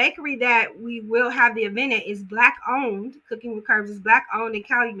 The bakery that we will have the event at is Black-owned. Cooking with Curves is Black-owned in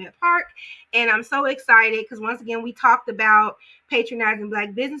Calumet Park, and I'm so excited because, once again, we talked about patronizing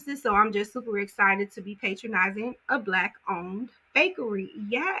Black businesses, so I'm just super excited to be patronizing a Black-owned bakery.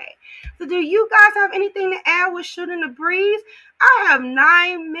 Yay. So do you guys have anything to add with Shooting the Breeze? I have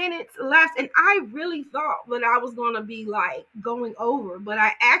 9 minutes left, and I really thought that I was going to be like going over, but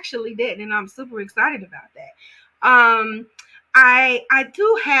I actually didn't, and I'm super excited about that. I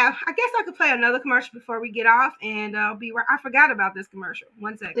do have, I guess I could play another commercial before we get off, and I forgot about this commercial.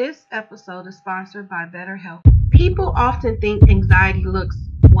 1 second. This episode is sponsored by BetterHelp. People often think anxiety looks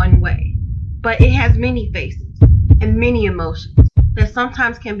one way, but it has many faces and many emotions that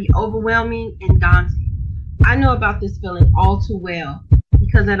sometimes can be overwhelming and daunting. I know about this feeling all too well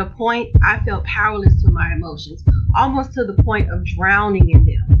because at a point I felt powerless to my emotions, almost to the point of drowning in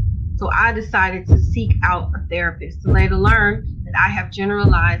them. So I decided to seek out a therapist to later learn that I have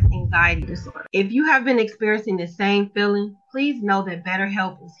generalized anxiety disorder. If you have been experiencing the same feeling, please know that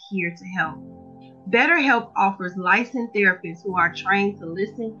BetterHelp is here to help. BetterHelp offers licensed therapists who are trained to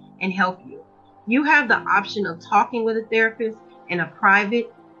listen and help you. You have the option of talking with a therapist in a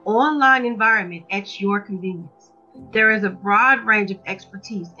private, online environment at your convenience. There is a broad range of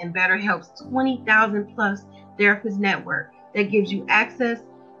expertise in BetterHelp's 20,000 plus therapist network that gives you access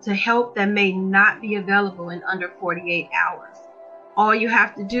to help that may not be available in under 48 hours. All you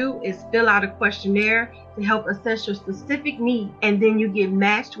have to do is fill out a questionnaire to help assess your specific needs, and then you get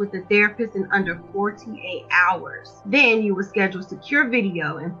matched with a therapist in under 48 hours. Then you will schedule secure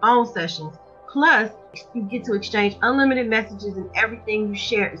video and phone sessions. Plus, you get to exchange unlimited messages, and everything you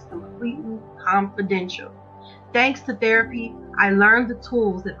share is completely confidential. Thanks to therapy, I learned the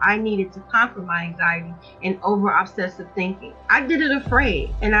tools that I needed to conquer my anxiety and over-obsessive thinking. I did it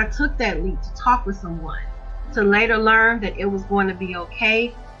afraid, and I took that leap to talk with someone, to later learn that it was going to be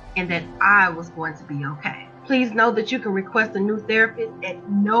okay and that I was going to be okay. Please know that you can request a new therapist at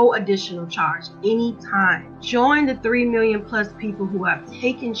no additional charge anytime. Join the 3 million plus people who have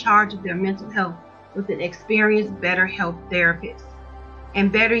taken charge of their mental health with an experienced BetterHelp therapist.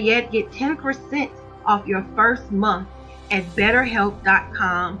 And better yet, get 10% off your first month at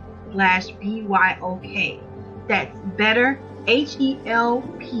betterhelp.com/BYOK. That's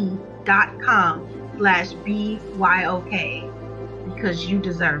betterhelp.com/BYOK, because you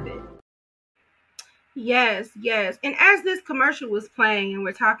deserve it. Yes. And as this commercial was playing and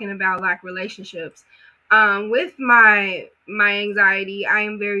we're talking about like relationships, with my anxiety, I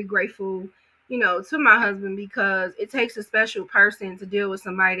am very grateful, to my husband, because it takes a special person to deal with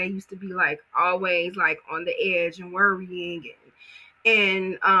somebody that used to be like always like on the edge and worrying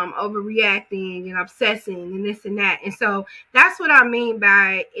and overreacting and obsessing and this and that. And so that's what I mean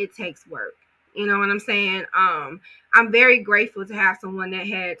by it takes work. You know what I'm saying? I'm very grateful to have someone that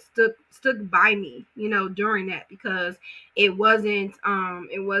had stuck by me, during that, because it wasn't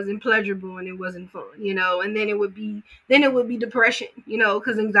pleasurable and it wasn't fun, and then it would be depression,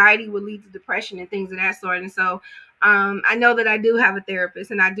 because anxiety would lead to depression and things of that sort. And so I know that I do have a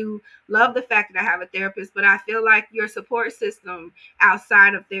therapist, and I do love the fact that I have a therapist, but I feel like your support system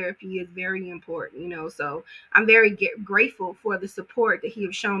outside of therapy is very important, so I'm very grateful for the support that he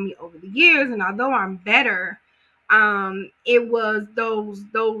has shown me over the years. And although I'm better, it was those,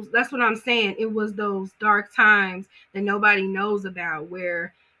 that's what I'm saying. It was those dark times that nobody knows about,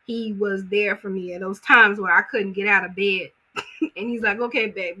 where he was there for me at those times where I couldn't get out of bed. And he's like, okay,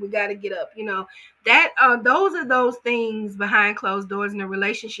 babe, we got to get up, those are those things behind closed doors in a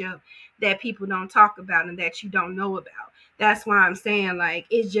relationship that people don't talk about and that you don't know about. That's why I'm saying, like,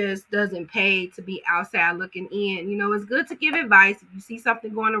 it just doesn't pay to be outside looking in. It's good to give advice if you see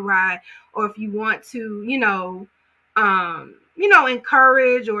something going awry, or if you want to,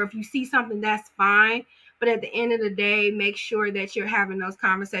 encourage, or if you see something, that's fine. But at the end of the day, make sure that you're having those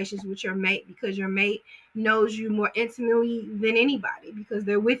conversations with your mate, because your mate knows you more intimately than anybody, because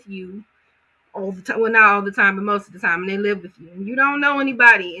they're with you all the time. Well, not all the time, but most of the time, and they live with you. And you don't know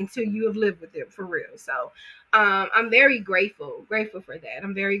anybody until you have lived with them for real. So I'm very grateful for that.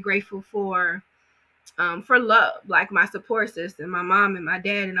 I'm very grateful for love, like my support system, my mom and my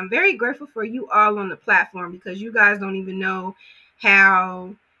dad. And I'm very grateful for you all on the platform, because you guys don't even know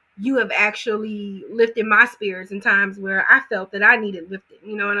how you have actually lifted my spirits in times where I felt that I needed lifting.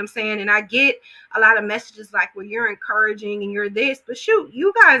 You know what I'm saying? And I get a lot of messages like, well, you're encouraging and you're this, but shoot,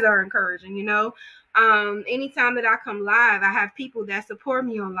 you guys are encouraging, anytime that I come live, I have people that support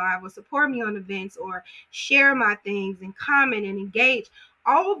me on live, or support me on events, or share my things and comment and engage.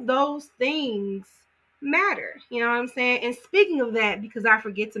 All of those things matter. You know what I'm saying? And speaking of that, because I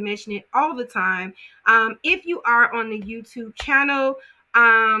forget to mention it all the time, if you are on the YouTube channel,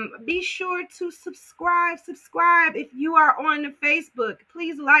 be sure to subscribe. If you are on the Facebook,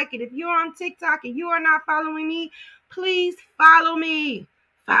 please like it. If you're on TikTok and you are not following me, please follow me.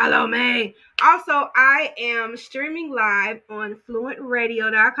 Also, I am streaming live on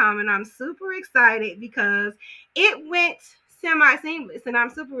fluentradio.com, and I'm super excited because it went semi-seamless, and I'm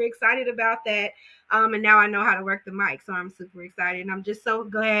super excited about that. And now I know how to work the mic, so I'm super excited. And I'm just so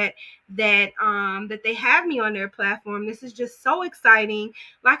glad that that they have me on their platform. This is just so exciting.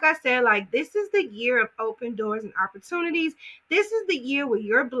 Like I said, like, this is the year of open doors and opportunities. This is the year where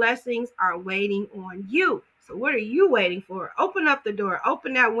your blessings are waiting on you. So what are you waiting for? Open up the door,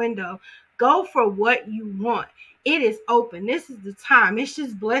 open that window, go for what you want. It is open. This is the time. It's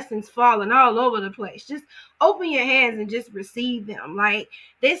just blessings falling all over the place. Just open your hands and just receive them. Like,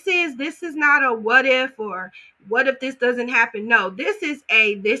 this is not a what if, or what if this doesn't happen. No, this is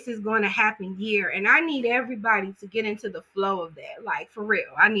going to happen year. And I need everybody to get into the flow of that. Like, for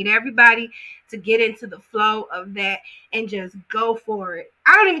real. I need everybody to get into the flow of that and just go for it.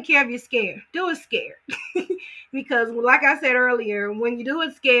 I don't even care if you're scared. Do it scared. Because like I said earlier, when you do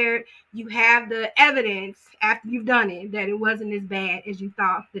it scared, you have the evidence after you've done it that it wasn't as bad as you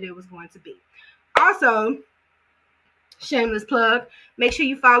thought that it was going to be. Also, shameless plug, make sure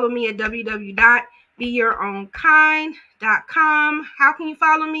you follow me at www.beyourownkind.com. How can you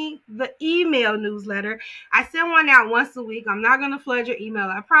follow me? The email newsletter. I send one out once a week. I'm not going to flood your email,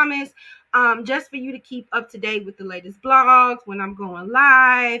 I promise. Just for you to keep up to date with the latest blogs, when I'm going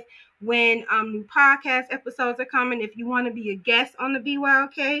live, when new podcast episodes are coming. If you want to be a guest on the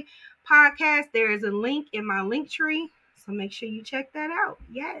BYOK podcast, there is a link in my link tree, so make sure you check that out.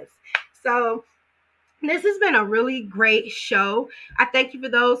 Yes. So this has been a really great show. I thank you for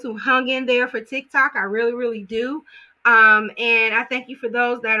those who hung in there for TikTok. I really, really do. And I thank you for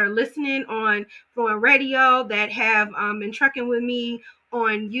those that are listening on Fluent Radio, that have been trucking with me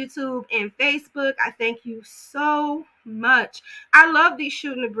on YouTube and Facebook. I thank you so much. I love these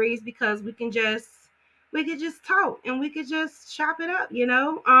Shooting the Breeze because we could just talk and we could just chop it up, and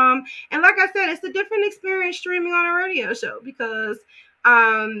like I said, it's a different experience streaming on a radio show, because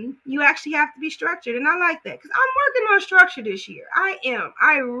you actually have to be structured, and I like that, because I'm working on structure this year.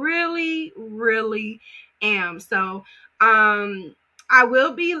 I really, really am. So I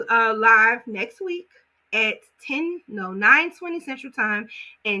will be live next week at 9:20 Central Time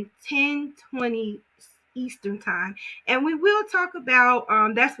and 10:20 Eastern Time, and we will talk about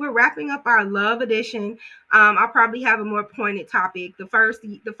we're wrapping up our love edition. I'll probably have a more pointed topic. The first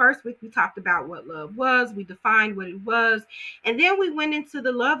week we talked about what love was, we defined what it was, and then we went into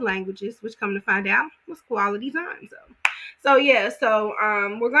the love languages, which, come to find out, was quality time. So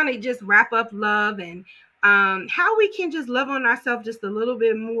we're gonna just wrap up love and how we can just love on ourselves just a little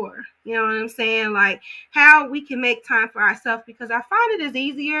bit more. You know what I'm saying? Like, how we can make time for ourselves, because I find it is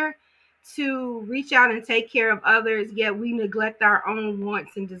easier to reach out and take care of others, yet we neglect our own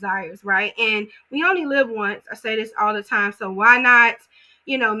wants and desires, right? And we only live once. I say this all the time, so why not,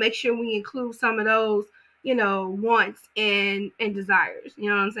 make sure we include some of those, wants and desires. You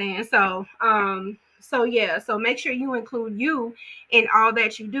know what I'm saying? So make sure you include you in all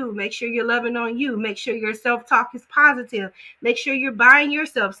that you do. Make sure you're loving on you. Make sure your self-talk is positive. Make sure you're buying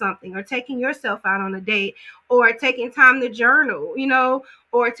yourself something, or taking yourself out on a date, or taking time to journal,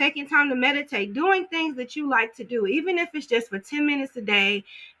 or taking time to meditate, doing things that you like to do, even if it's just for 10 minutes a day,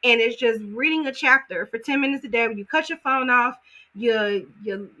 and it's just reading a chapter for 10 minutes a day. When you cut your phone off, you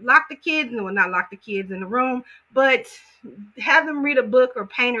lock the kids, no, not lock the kids in the room, but have them read a book or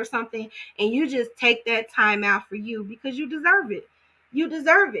paint or something, and you just take that time out for you because you deserve it. You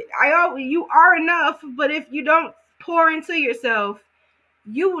deserve it. You are enough, but if you don't pour into yourself,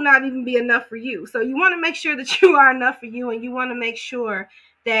 you will not even be enough for you. So you want to make sure that you are enough for you, and you want to make sure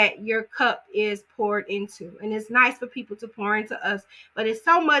that your cup is poured into. And it's nice for people to pour into us, but it's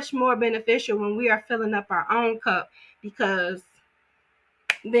so much more beneficial when we are filling up our own cup, because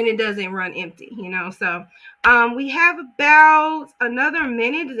then it doesn't run empty, So we have about another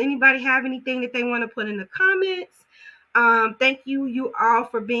minute. Does anybody have anything that they want to put in the comments? Thank you all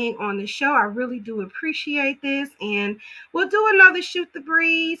for being on the show. I really do appreciate this, and we'll do another Shoot the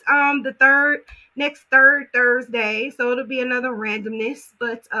Breeze the next third Thursday, so it'll be another randomness,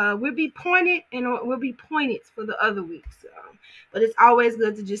 but we'll be pointed for the other weeks. But it's always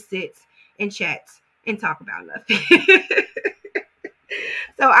good to just sit and chat and talk about nothing.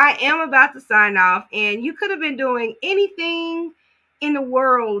 So I am about to sign off, and you could have been doing anything in the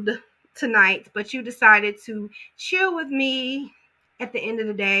world tonight, but you decided to chill with me at the end of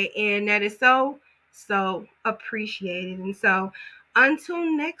the day, and that is so appreciated. And so until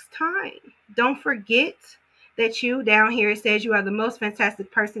next time, don't forget that you down here, it says you are the most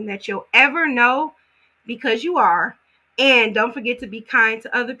fantastic person that you'll ever know, because you are. And don't forget to be kind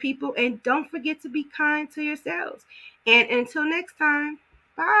to other people, and don't forget to be kind to yourselves. And until next time,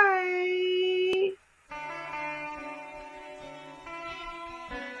 bye.